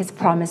enter his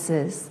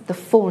promises, the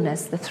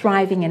fullness, the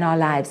thriving in our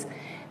lives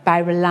by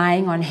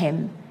relying on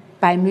him,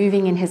 by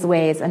moving in his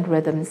ways and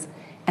rhythms,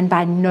 and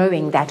by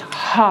knowing that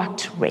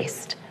heart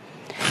rest.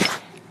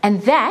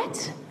 And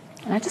that,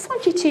 and I just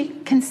want you to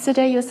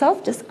consider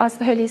yourself, just ask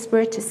the Holy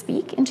Spirit to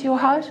speak into your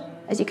heart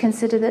as you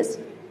consider this.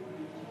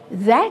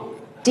 That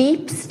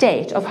deep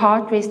state of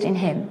heart rest in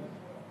him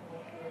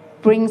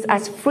brings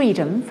us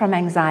freedom from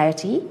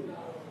anxiety,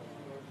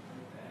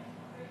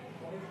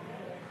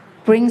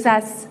 brings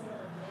us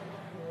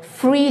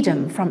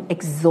freedom from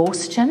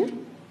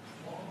exhaustion,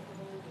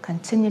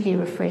 continually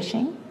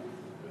refreshing.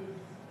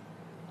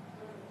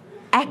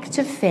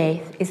 Active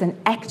faith is an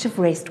active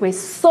rest where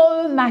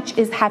so much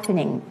is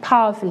happening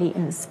powerfully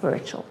in the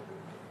spiritual.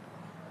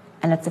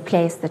 And it's a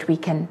place that we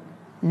can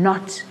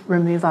not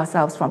remove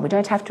ourselves from. We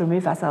don't have to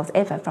remove ourselves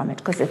ever from it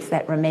because it's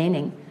that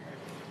remaining.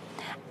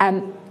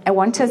 I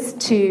want us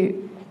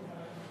to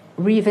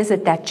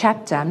revisit that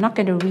chapter. I'm not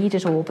going to read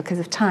it all because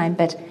of time,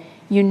 but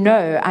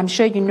I'm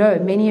sure you know,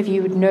 many of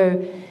you would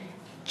know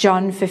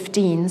John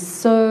 15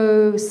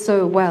 so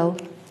well.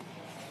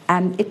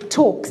 It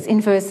talks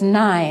in verse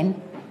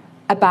 9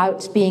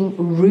 about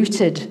being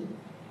rooted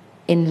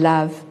in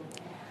love.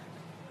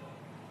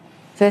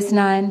 Verse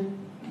 9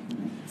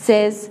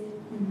 says,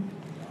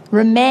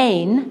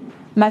 remain,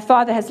 my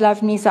Father has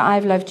loved me, so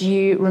I've loved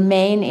you.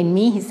 Remain in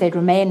me. He said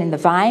remain in the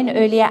vine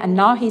earlier, and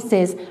now he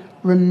says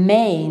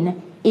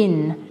remain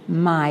in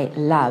my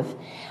love.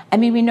 I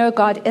mean, we know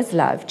God is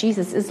love.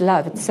 Jesus is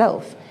love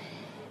itself.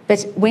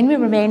 But when we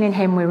remain in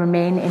him, we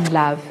remain in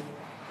love.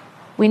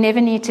 We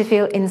never need to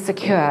feel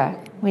insecure.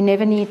 We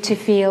never need to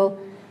feel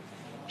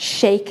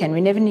shaken.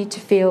 We never need to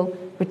feel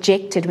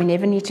rejected. We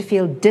never need to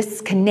feel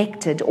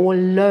disconnected or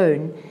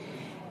alone.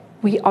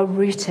 We are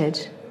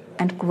rooted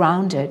and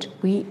grounded.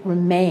 We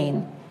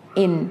remain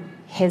in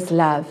his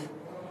love.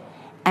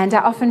 And I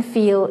often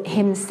feel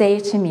him say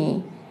to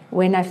me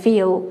when I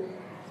feel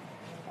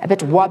a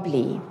bit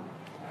wobbly.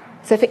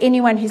 So for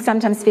anyone who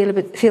sometimes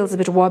feels a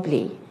bit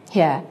wobbly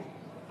here,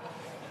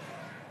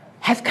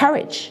 have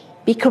courage.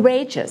 Be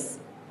courageous.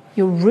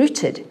 You're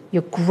rooted.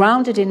 You're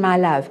grounded in my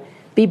love.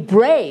 Be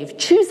brave.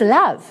 Choose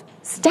love.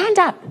 Stand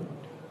up.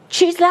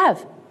 Choose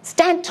love.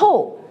 Stand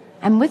tall.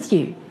 I'm with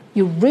you.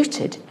 You're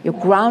rooted. You're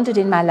grounded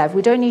in my love.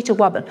 We don't need to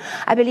wobble.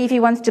 I believe he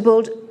wants to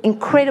build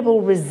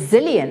incredible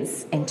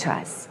resilience into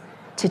us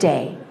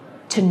today,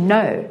 to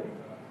know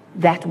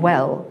that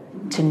well,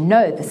 to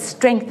know the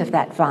strength of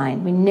that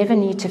vine. We never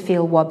need to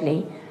feel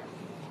wobbly.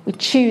 We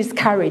choose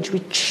courage. We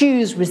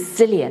choose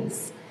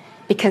resilience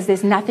because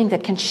there's nothing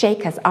that can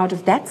shake us out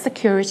of that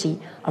security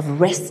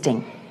of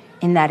resting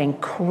in that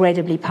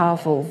incredibly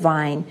powerful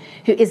vine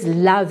who is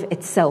love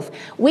itself.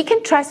 We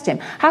can trust him.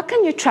 How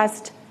can you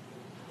trust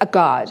a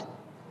God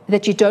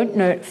that you don't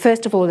know,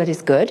 first of all, that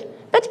is good?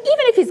 But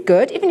even if he's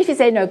good, even if you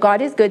say, no,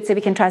 God is good, so we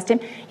can trust him.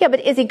 Yeah,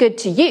 but is he good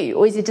to you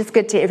or is he just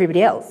good to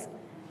everybody else?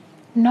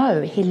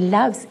 No, he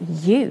loves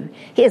you.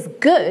 He is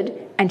good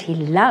and he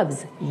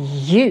loves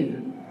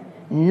you.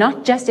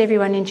 Not just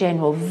everyone in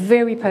general,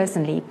 very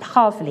personally,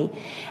 powerfully.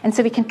 And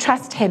so we can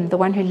trust him, the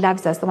one who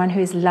loves us, the one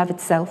who is love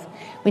itself.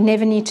 We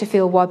never need to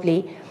feel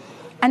wobbly.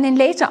 And then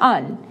later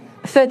on,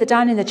 further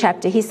down in the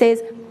chapter, he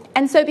says,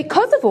 and so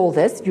because of all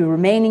this, you're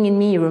remaining in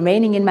me, you're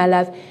remaining in my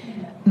love,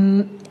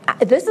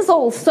 this is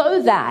all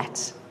so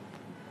that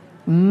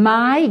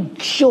my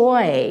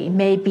joy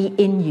may be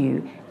in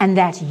you and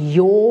that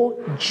your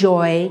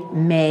joy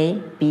may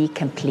be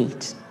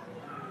complete.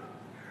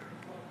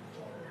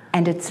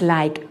 And it's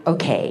like,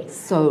 okay,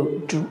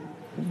 so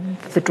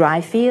the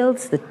dry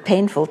fields, the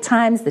painful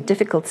times, the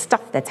difficult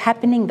stuff that's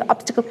happening, the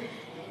obstacle,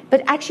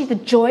 but actually the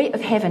joy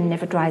of heaven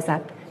never dries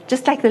up.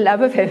 Just like the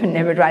love of heaven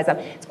never dries up.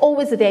 It's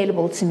always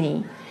available to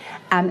me.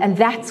 And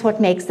that's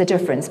what makes the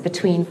difference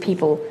between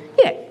people,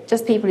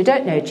 just people who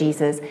don't know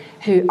Jesus,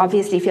 who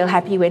obviously feel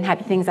happy when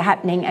happy things are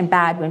happening and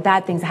bad when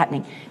bad things are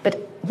happening.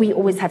 But we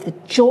always have the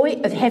joy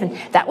of heaven.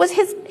 That was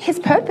his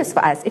purpose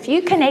for us. If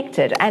you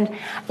connected and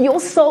your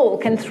soul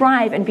can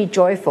thrive and be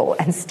joyful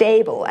and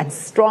stable and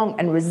strong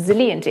and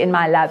resilient in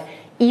my love,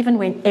 even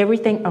when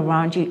everything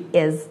around you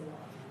is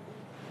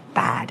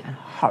bad and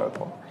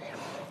horrible.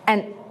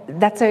 And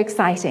that's so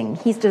exciting.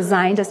 He's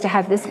designed us to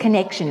have this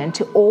connection and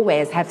to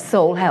always have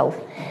soul health,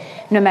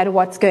 no matter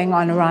what's going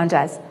on around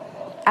us.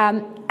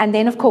 And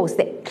then, of course,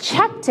 the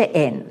chapter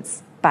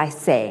ends by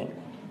saying,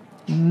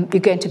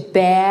 you're going to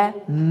bear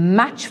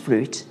much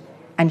fruit,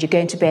 and you're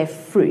going to bear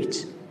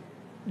fruit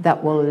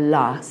that will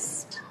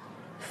last.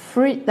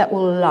 Fruit that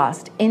will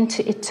last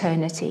into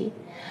eternity.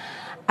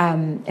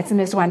 It's the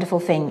most wonderful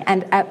thing.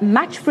 And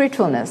much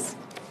fruitfulness,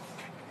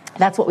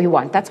 that's what we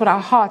want. That's what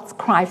our hearts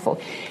cry for.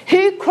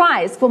 Who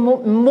cries for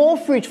more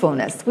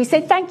fruitfulness? We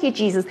say, thank you,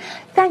 Jesus.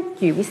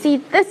 Thank you. We see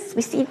this,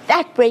 we see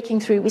that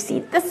breaking through. We see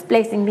this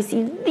blessing. We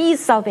see these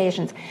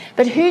salvations.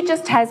 But who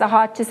just has a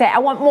heart to say, I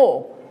want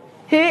more?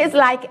 Who is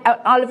like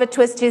Oliver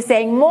Twist who's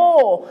saying,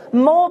 more,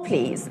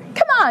 please.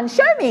 Come on,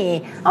 show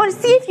me. I want to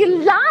see if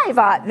you're live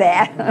out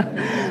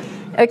there.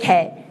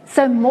 Okay,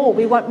 So more,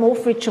 we want more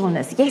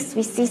fruitfulness. Yes,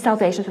 we see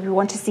salvation, but we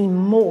want to see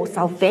more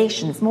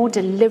salvations, more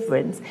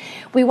deliverance.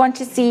 We want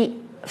to see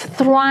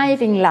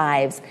thriving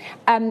lives,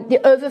 the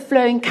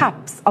overflowing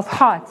cups of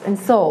hearts and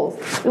souls.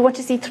 We want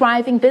to see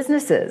thriving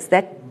businesses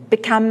that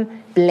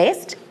become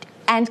blessed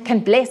and can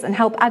bless and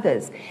help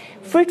others.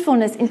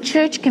 Fruitfulness in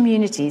church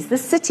communities, the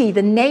city,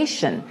 the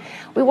nation.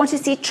 We want to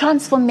see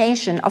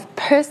transformation of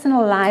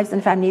personal lives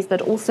and families,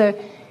 but also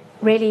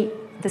really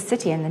the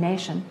city and the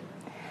nation.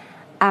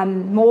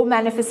 More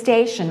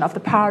manifestation of the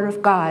power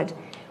of God.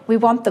 We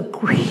want the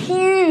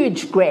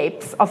huge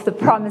grapes of the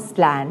promised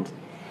land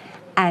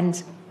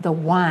and the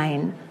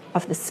wine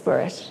of the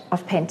Spirit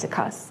of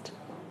Pentecost.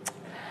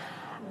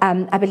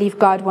 I believe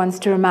God wants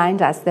to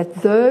remind us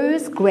that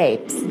those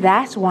grapes,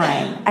 that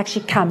wine,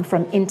 actually come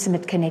from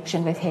intimate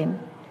connection with Him.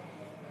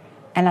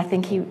 And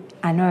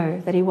I know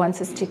that He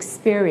wants us to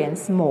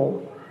experience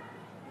more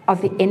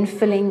of the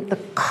infilling, the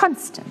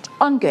constant,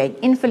 ongoing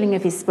infilling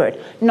of His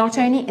Spirit, not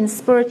only in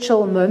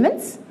spiritual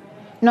moments,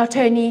 not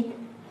only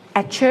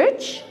at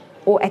church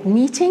or at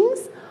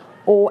meetings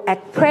or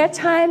at prayer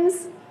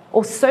times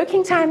or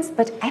soaking times,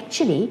 but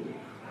actually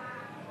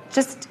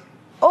just,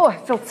 I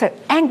felt so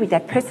angry,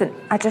 that person.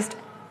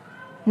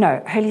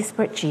 No, Holy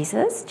Spirit,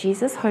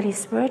 Jesus, Holy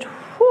Spirit,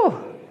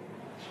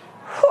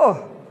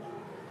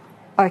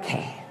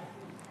 okay,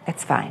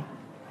 it's fine.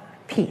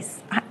 Peace.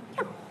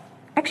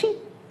 Actually,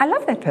 I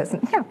love that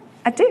person. Yeah,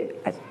 I do.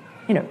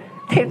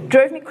 They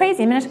drove me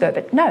crazy a minute ago,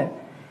 but no.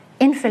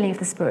 Infilling of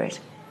the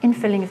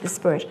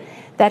Spirit.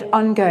 That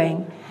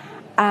ongoing.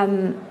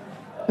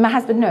 My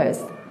husband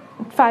knows.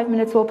 5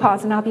 minutes will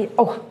pass and I'll be,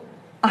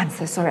 I'm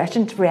so sorry. I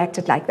shouldn't have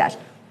reacted like that.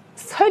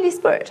 Holy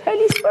Spirit,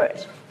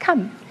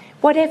 come.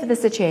 Whatever the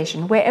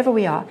situation, wherever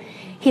we are,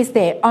 He's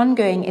there.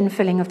 Ongoing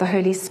infilling of the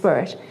Holy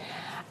Spirit.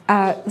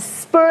 The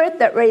Spirit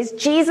that raised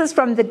Jesus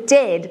from the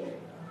dead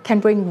can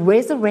bring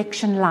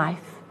resurrection life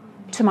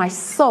to my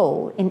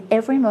soul in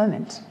every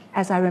moment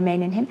as I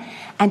remain in Him,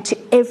 and to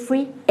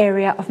every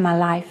area of my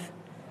life,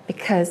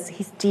 because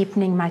He's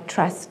deepening my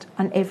trust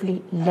on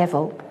every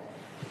level.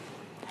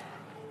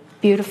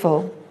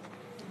 Beautiful.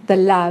 The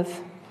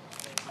love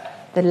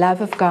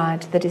of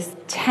God that is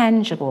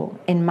tangible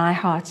in my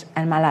heart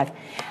and my life.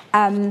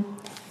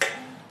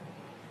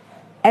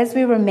 As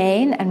we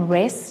remain and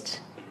rest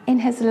in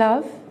His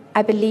love,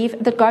 I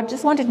believe that God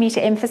just wanted me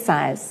to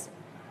emphasize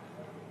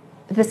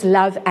this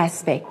love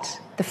aspect,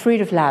 the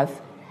fruit of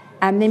love.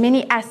 There are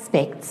many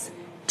aspects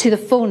to the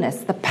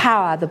fullness, the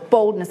power, the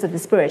boldness of the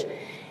Spirit.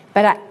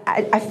 But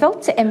I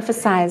felt to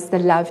emphasize the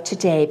love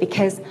today,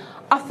 because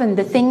often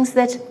the things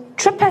that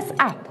trip us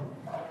up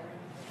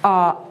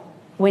are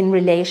when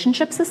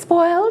relationships are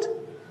spoiled,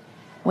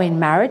 when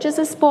marriages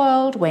are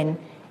spoiled, when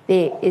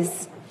there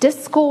is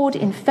discord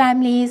in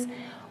families,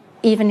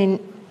 even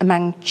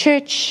among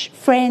church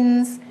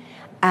friends,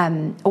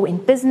 or in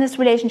business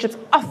relationships.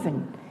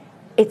 Often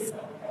it's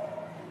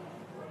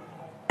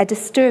a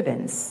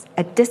disturbance,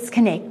 a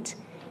disconnect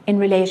in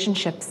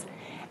relationships.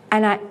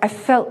 And I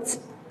felt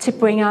to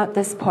bring out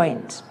this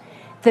point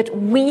that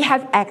we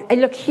have,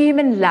 look,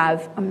 human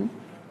love,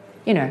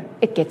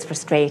 it gets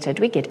frustrated,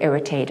 we get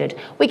irritated,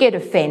 we get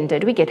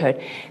offended, we get hurt.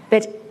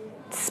 But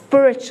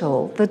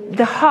spiritual,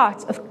 the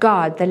heart of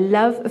God, the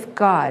love of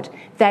God,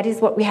 that is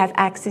what we have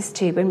access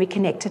to when we're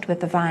connected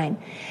with the vine.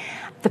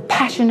 The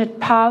passionate,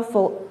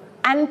 powerful,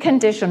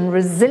 unconditional,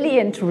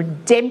 resilient,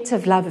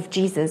 redemptive love of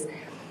Jesus.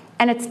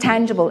 And it's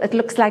tangible. It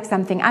looks like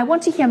something. I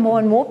want to hear more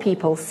and more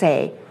people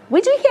say,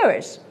 we do hear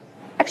it,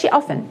 actually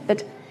often,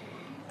 but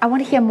I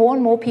want to hear more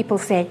and more people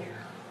say,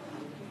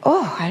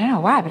 I don't know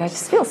why, but I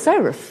just feel so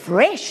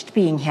refreshed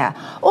being here.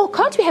 Or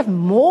can't we have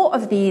more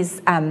of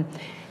these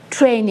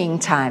training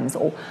times?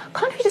 Or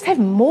can't we just have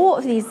more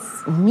of these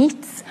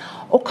meets?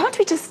 Or can't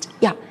we just,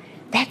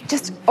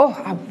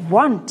 I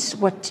want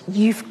what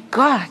you've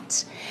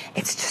got.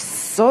 It's just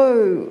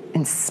so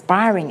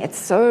inspiring. I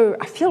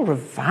feel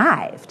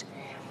revived.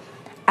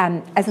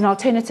 As an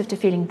alternative to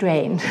feeling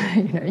drained,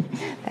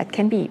 that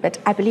can be. But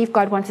I believe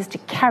God wants us to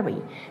carry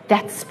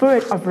that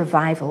spirit of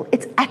revival.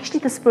 It's actually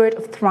the spirit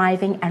of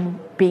thriving and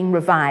being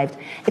revived.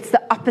 It's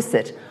the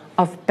opposite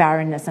of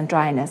barrenness and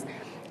dryness.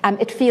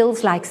 It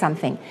feels like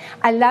something.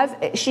 I love,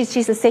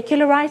 she's a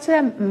secular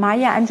writer,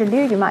 Maya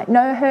Angelou, you might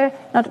know her,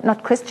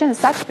 not Christian as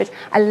such, but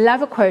I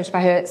love a quote by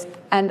her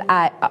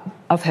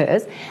of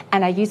hers,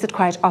 and I use it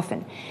quite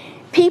often.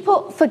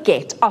 People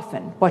forget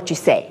often what you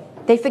say.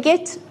 They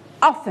forget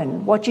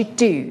often what you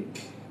do,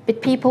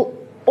 but people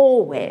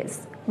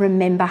always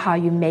remember how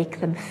you make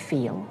them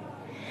feel.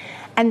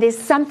 And there's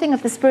something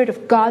of the Spirit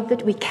of God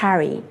that we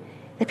carry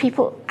that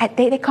people,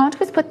 they can't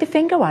always put their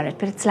finger on it,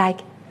 but it's like,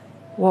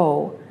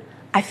 whoa,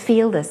 I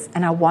feel this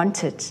and I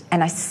want it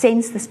and I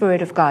sense the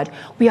Spirit of God.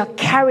 We are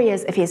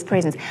carriers of His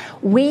presence.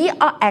 We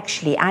are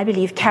actually, I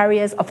believe,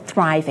 carriers of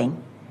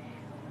thriving.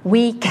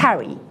 We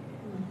carry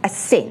a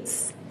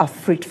sense of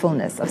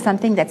fruitfulness, of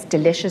something that's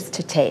delicious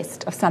to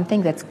taste, of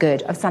something that's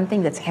good, of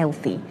something that's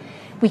healthy.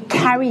 We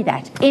carry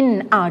that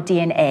in our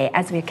DNA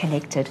as we're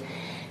connected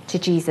to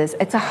Jesus.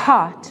 It's a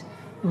heart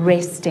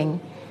resting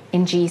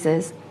in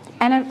Jesus.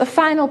 And a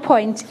final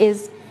point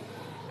is,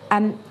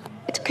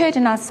 it occurred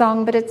in our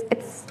song, but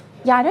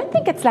I don't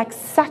think it's like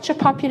such a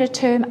popular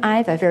term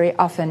either very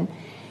often.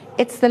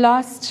 It's the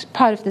last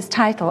part of this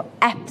title,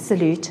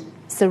 absolute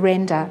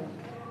surrender.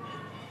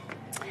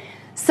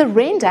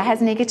 Surrender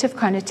has negative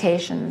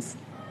connotations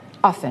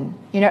often.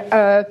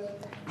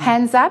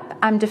 Hands up,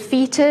 I'm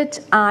defeated,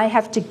 I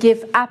have to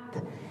give up,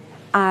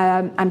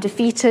 I'm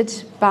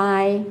defeated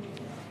by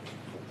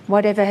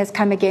whatever has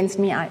come against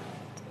me, I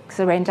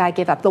surrender, I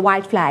give up, the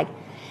white flag.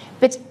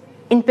 But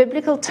in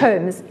biblical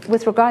terms,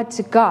 with regard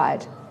to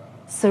God,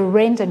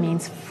 surrender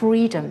means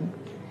freedom,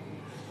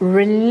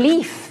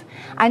 relief.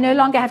 I no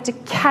longer have to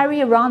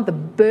carry around the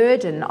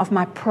burden of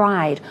my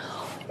pride,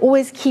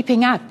 always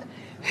keeping up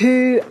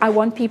who I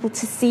want people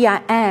to see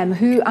I am,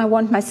 who I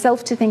want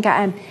myself to think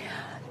I am.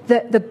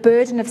 The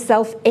burden of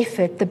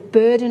self-effort, the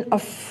burden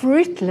of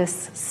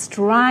fruitless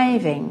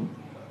striving,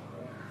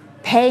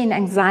 pain,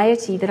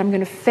 anxiety, that I'm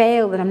going to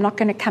fail, that I'm not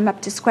going to come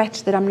up to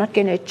scratch, that I'm not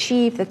going to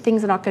achieve, that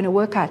things are not going to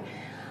work out.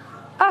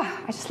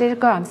 I just let it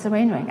go. I'm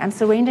surrendering. I'm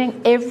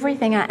surrendering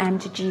everything I am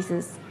to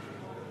Jesus.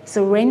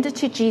 Surrender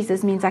to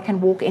Jesus means I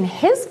can walk in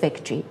his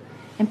victory,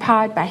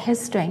 empowered by his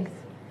strength.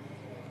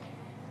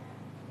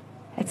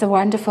 It's a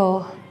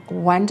wonderful,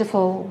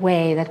 wonderful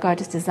way that God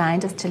has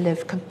designed us to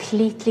live,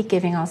 completely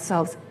giving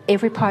ourselves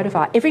every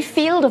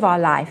field of our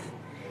life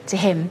to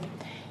him.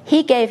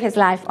 He gave his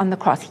life on the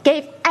cross. He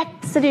gave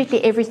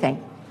absolutely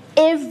everything.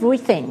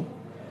 Everything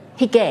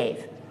he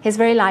gave, his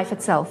very life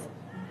itself,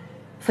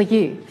 for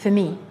you, for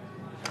me.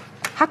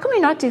 How can we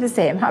not do the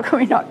same? How can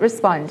we not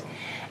respond?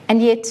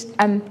 And yet,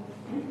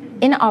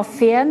 in our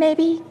fear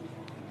maybe,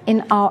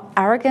 in our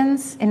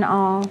arrogance, in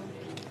our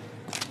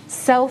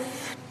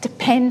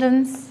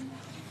self-dependence,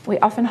 we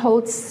often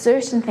hold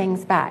certain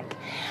things back.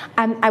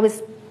 I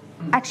was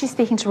actually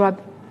speaking to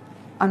Rob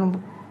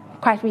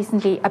quite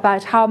recently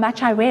about how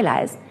much I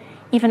realize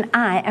even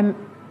I'm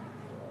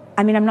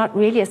not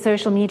really a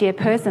social media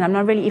person. I'm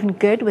not really even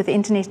good with the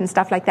internet and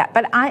stuff like that.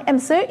 But I am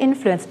so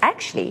influenced,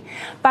 actually,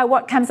 by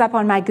what comes up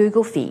on my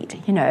Google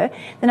feed, then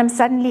I'm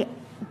suddenly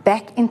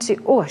back into,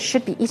 I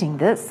should be eating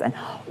this. And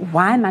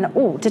why am I,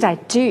 did I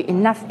do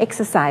enough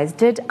exercise?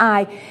 Did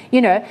I,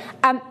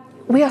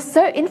 we are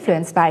so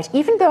influenced by it,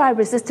 even though I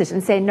resist it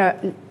and say,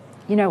 no,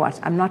 you know what,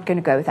 I'm not going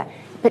to go with that.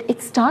 But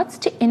it starts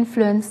to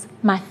influence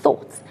my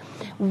thoughts.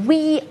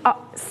 We are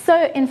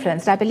so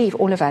influenced, I believe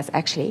all of us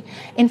actually,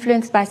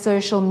 influenced by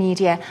social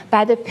media,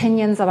 by the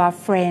opinions of our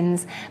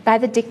friends, by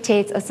the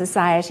dictates of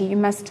society. You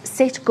must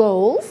set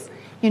goals,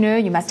 you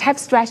must have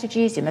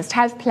strategies, you must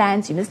have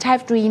plans, you must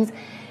have dreams.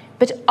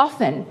 But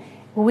often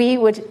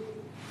I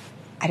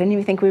don't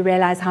even think we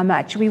realize how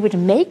much, we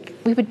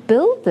would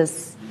build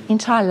this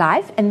into our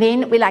life, and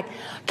then we're like,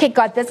 okay,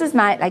 God, this is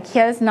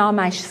here's now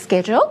my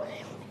schedule.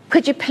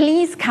 Could you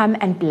please come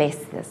and bless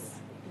this?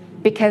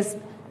 Because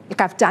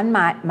I've done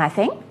my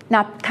thing.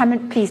 Now come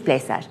and please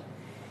bless that.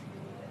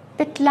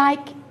 But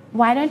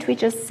why don't we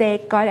just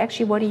say, God,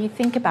 actually, what do you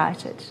think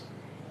about it?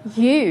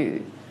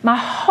 You, my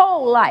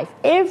whole life,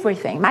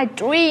 everything, my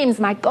dreams,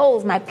 my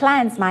goals, my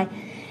plans, I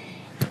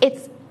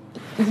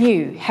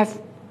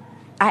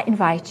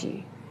invite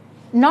you.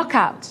 Knock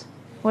out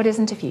what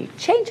isn't of you.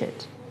 Change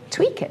it,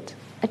 tweak it,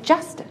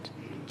 adjust it,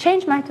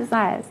 change my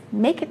desires,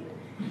 make it.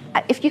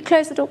 If you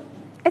close the door,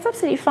 it's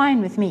absolutely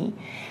fine with me.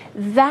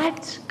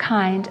 That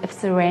kind of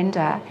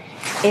surrender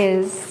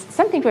is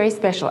something very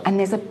special. And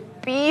there's a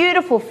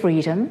beautiful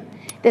freedom.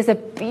 There's a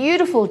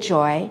beautiful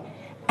joy.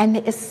 And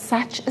there is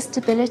such a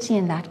stability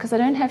in that, because I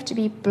don't have to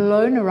be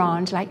blown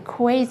around like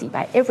crazy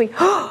by every,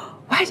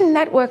 why didn't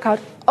that work out?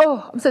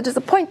 I'm so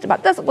disappointed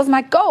about this. It was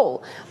my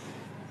goal.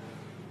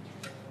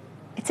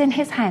 It's in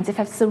his hands. If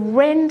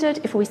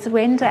we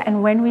surrender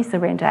and when we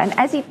surrender, and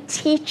as he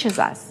teaches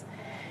us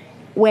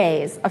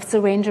ways of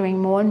surrendering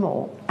more and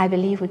more, I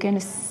believe we're going to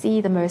see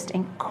the most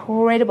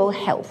incredible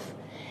health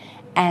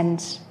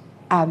and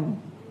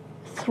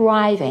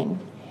thriving.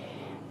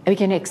 We're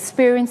going to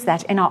experience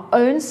that in our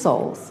own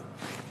souls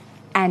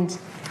and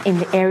in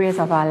the areas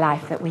of our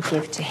life that we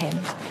give to him.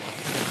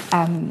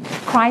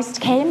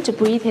 Christ came to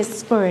breathe his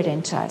spirit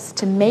into us,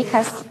 to make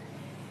us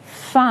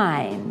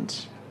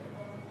find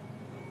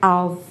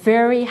our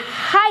very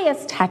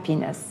highest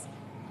happiness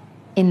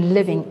in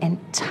living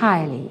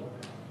entirely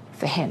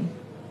for him.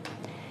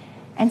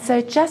 And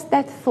so just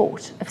that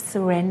thought of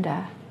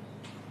surrendering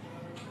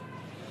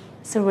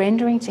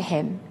to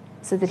him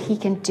so that he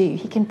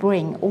can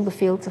bring all the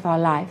fields of our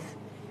life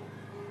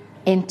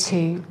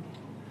into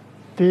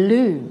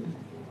bloom,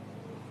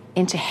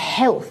 into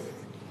health,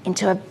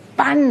 into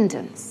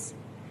abundance,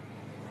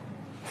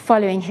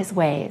 following his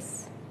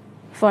ways,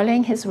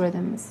 following his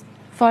rhythms,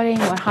 following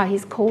how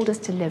he's called us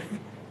to live,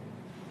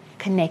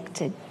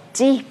 connected,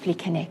 deeply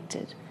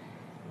connected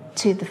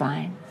to the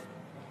vine.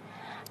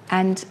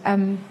 And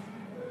I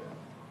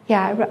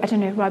don't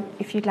know, Rob,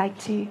 if you'd like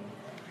to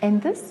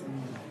end this.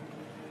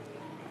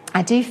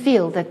 I do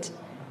feel that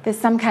there's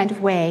some kind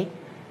of way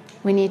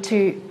we need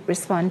to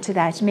respond to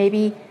that.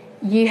 Maybe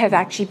you have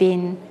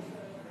actually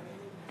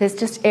there's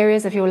just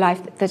areas of your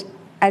life that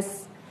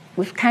as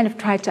we've kind of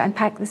tried to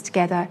unpack this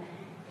together.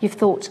 You've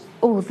thought,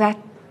 oh, that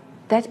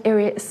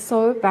area is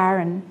so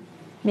barren.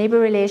 Maybe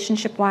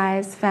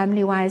relationship-wise,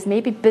 family-wise,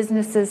 maybe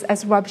businesses,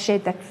 as Rob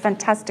shared that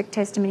fantastic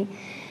testimony.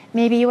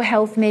 Maybe your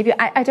health, maybe,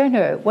 I don't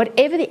know.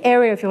 Whatever the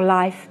area of your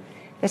life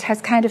that has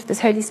kind of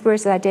this Holy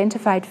Spirit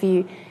identified for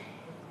you,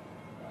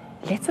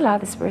 let's allow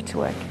the Spirit to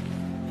work.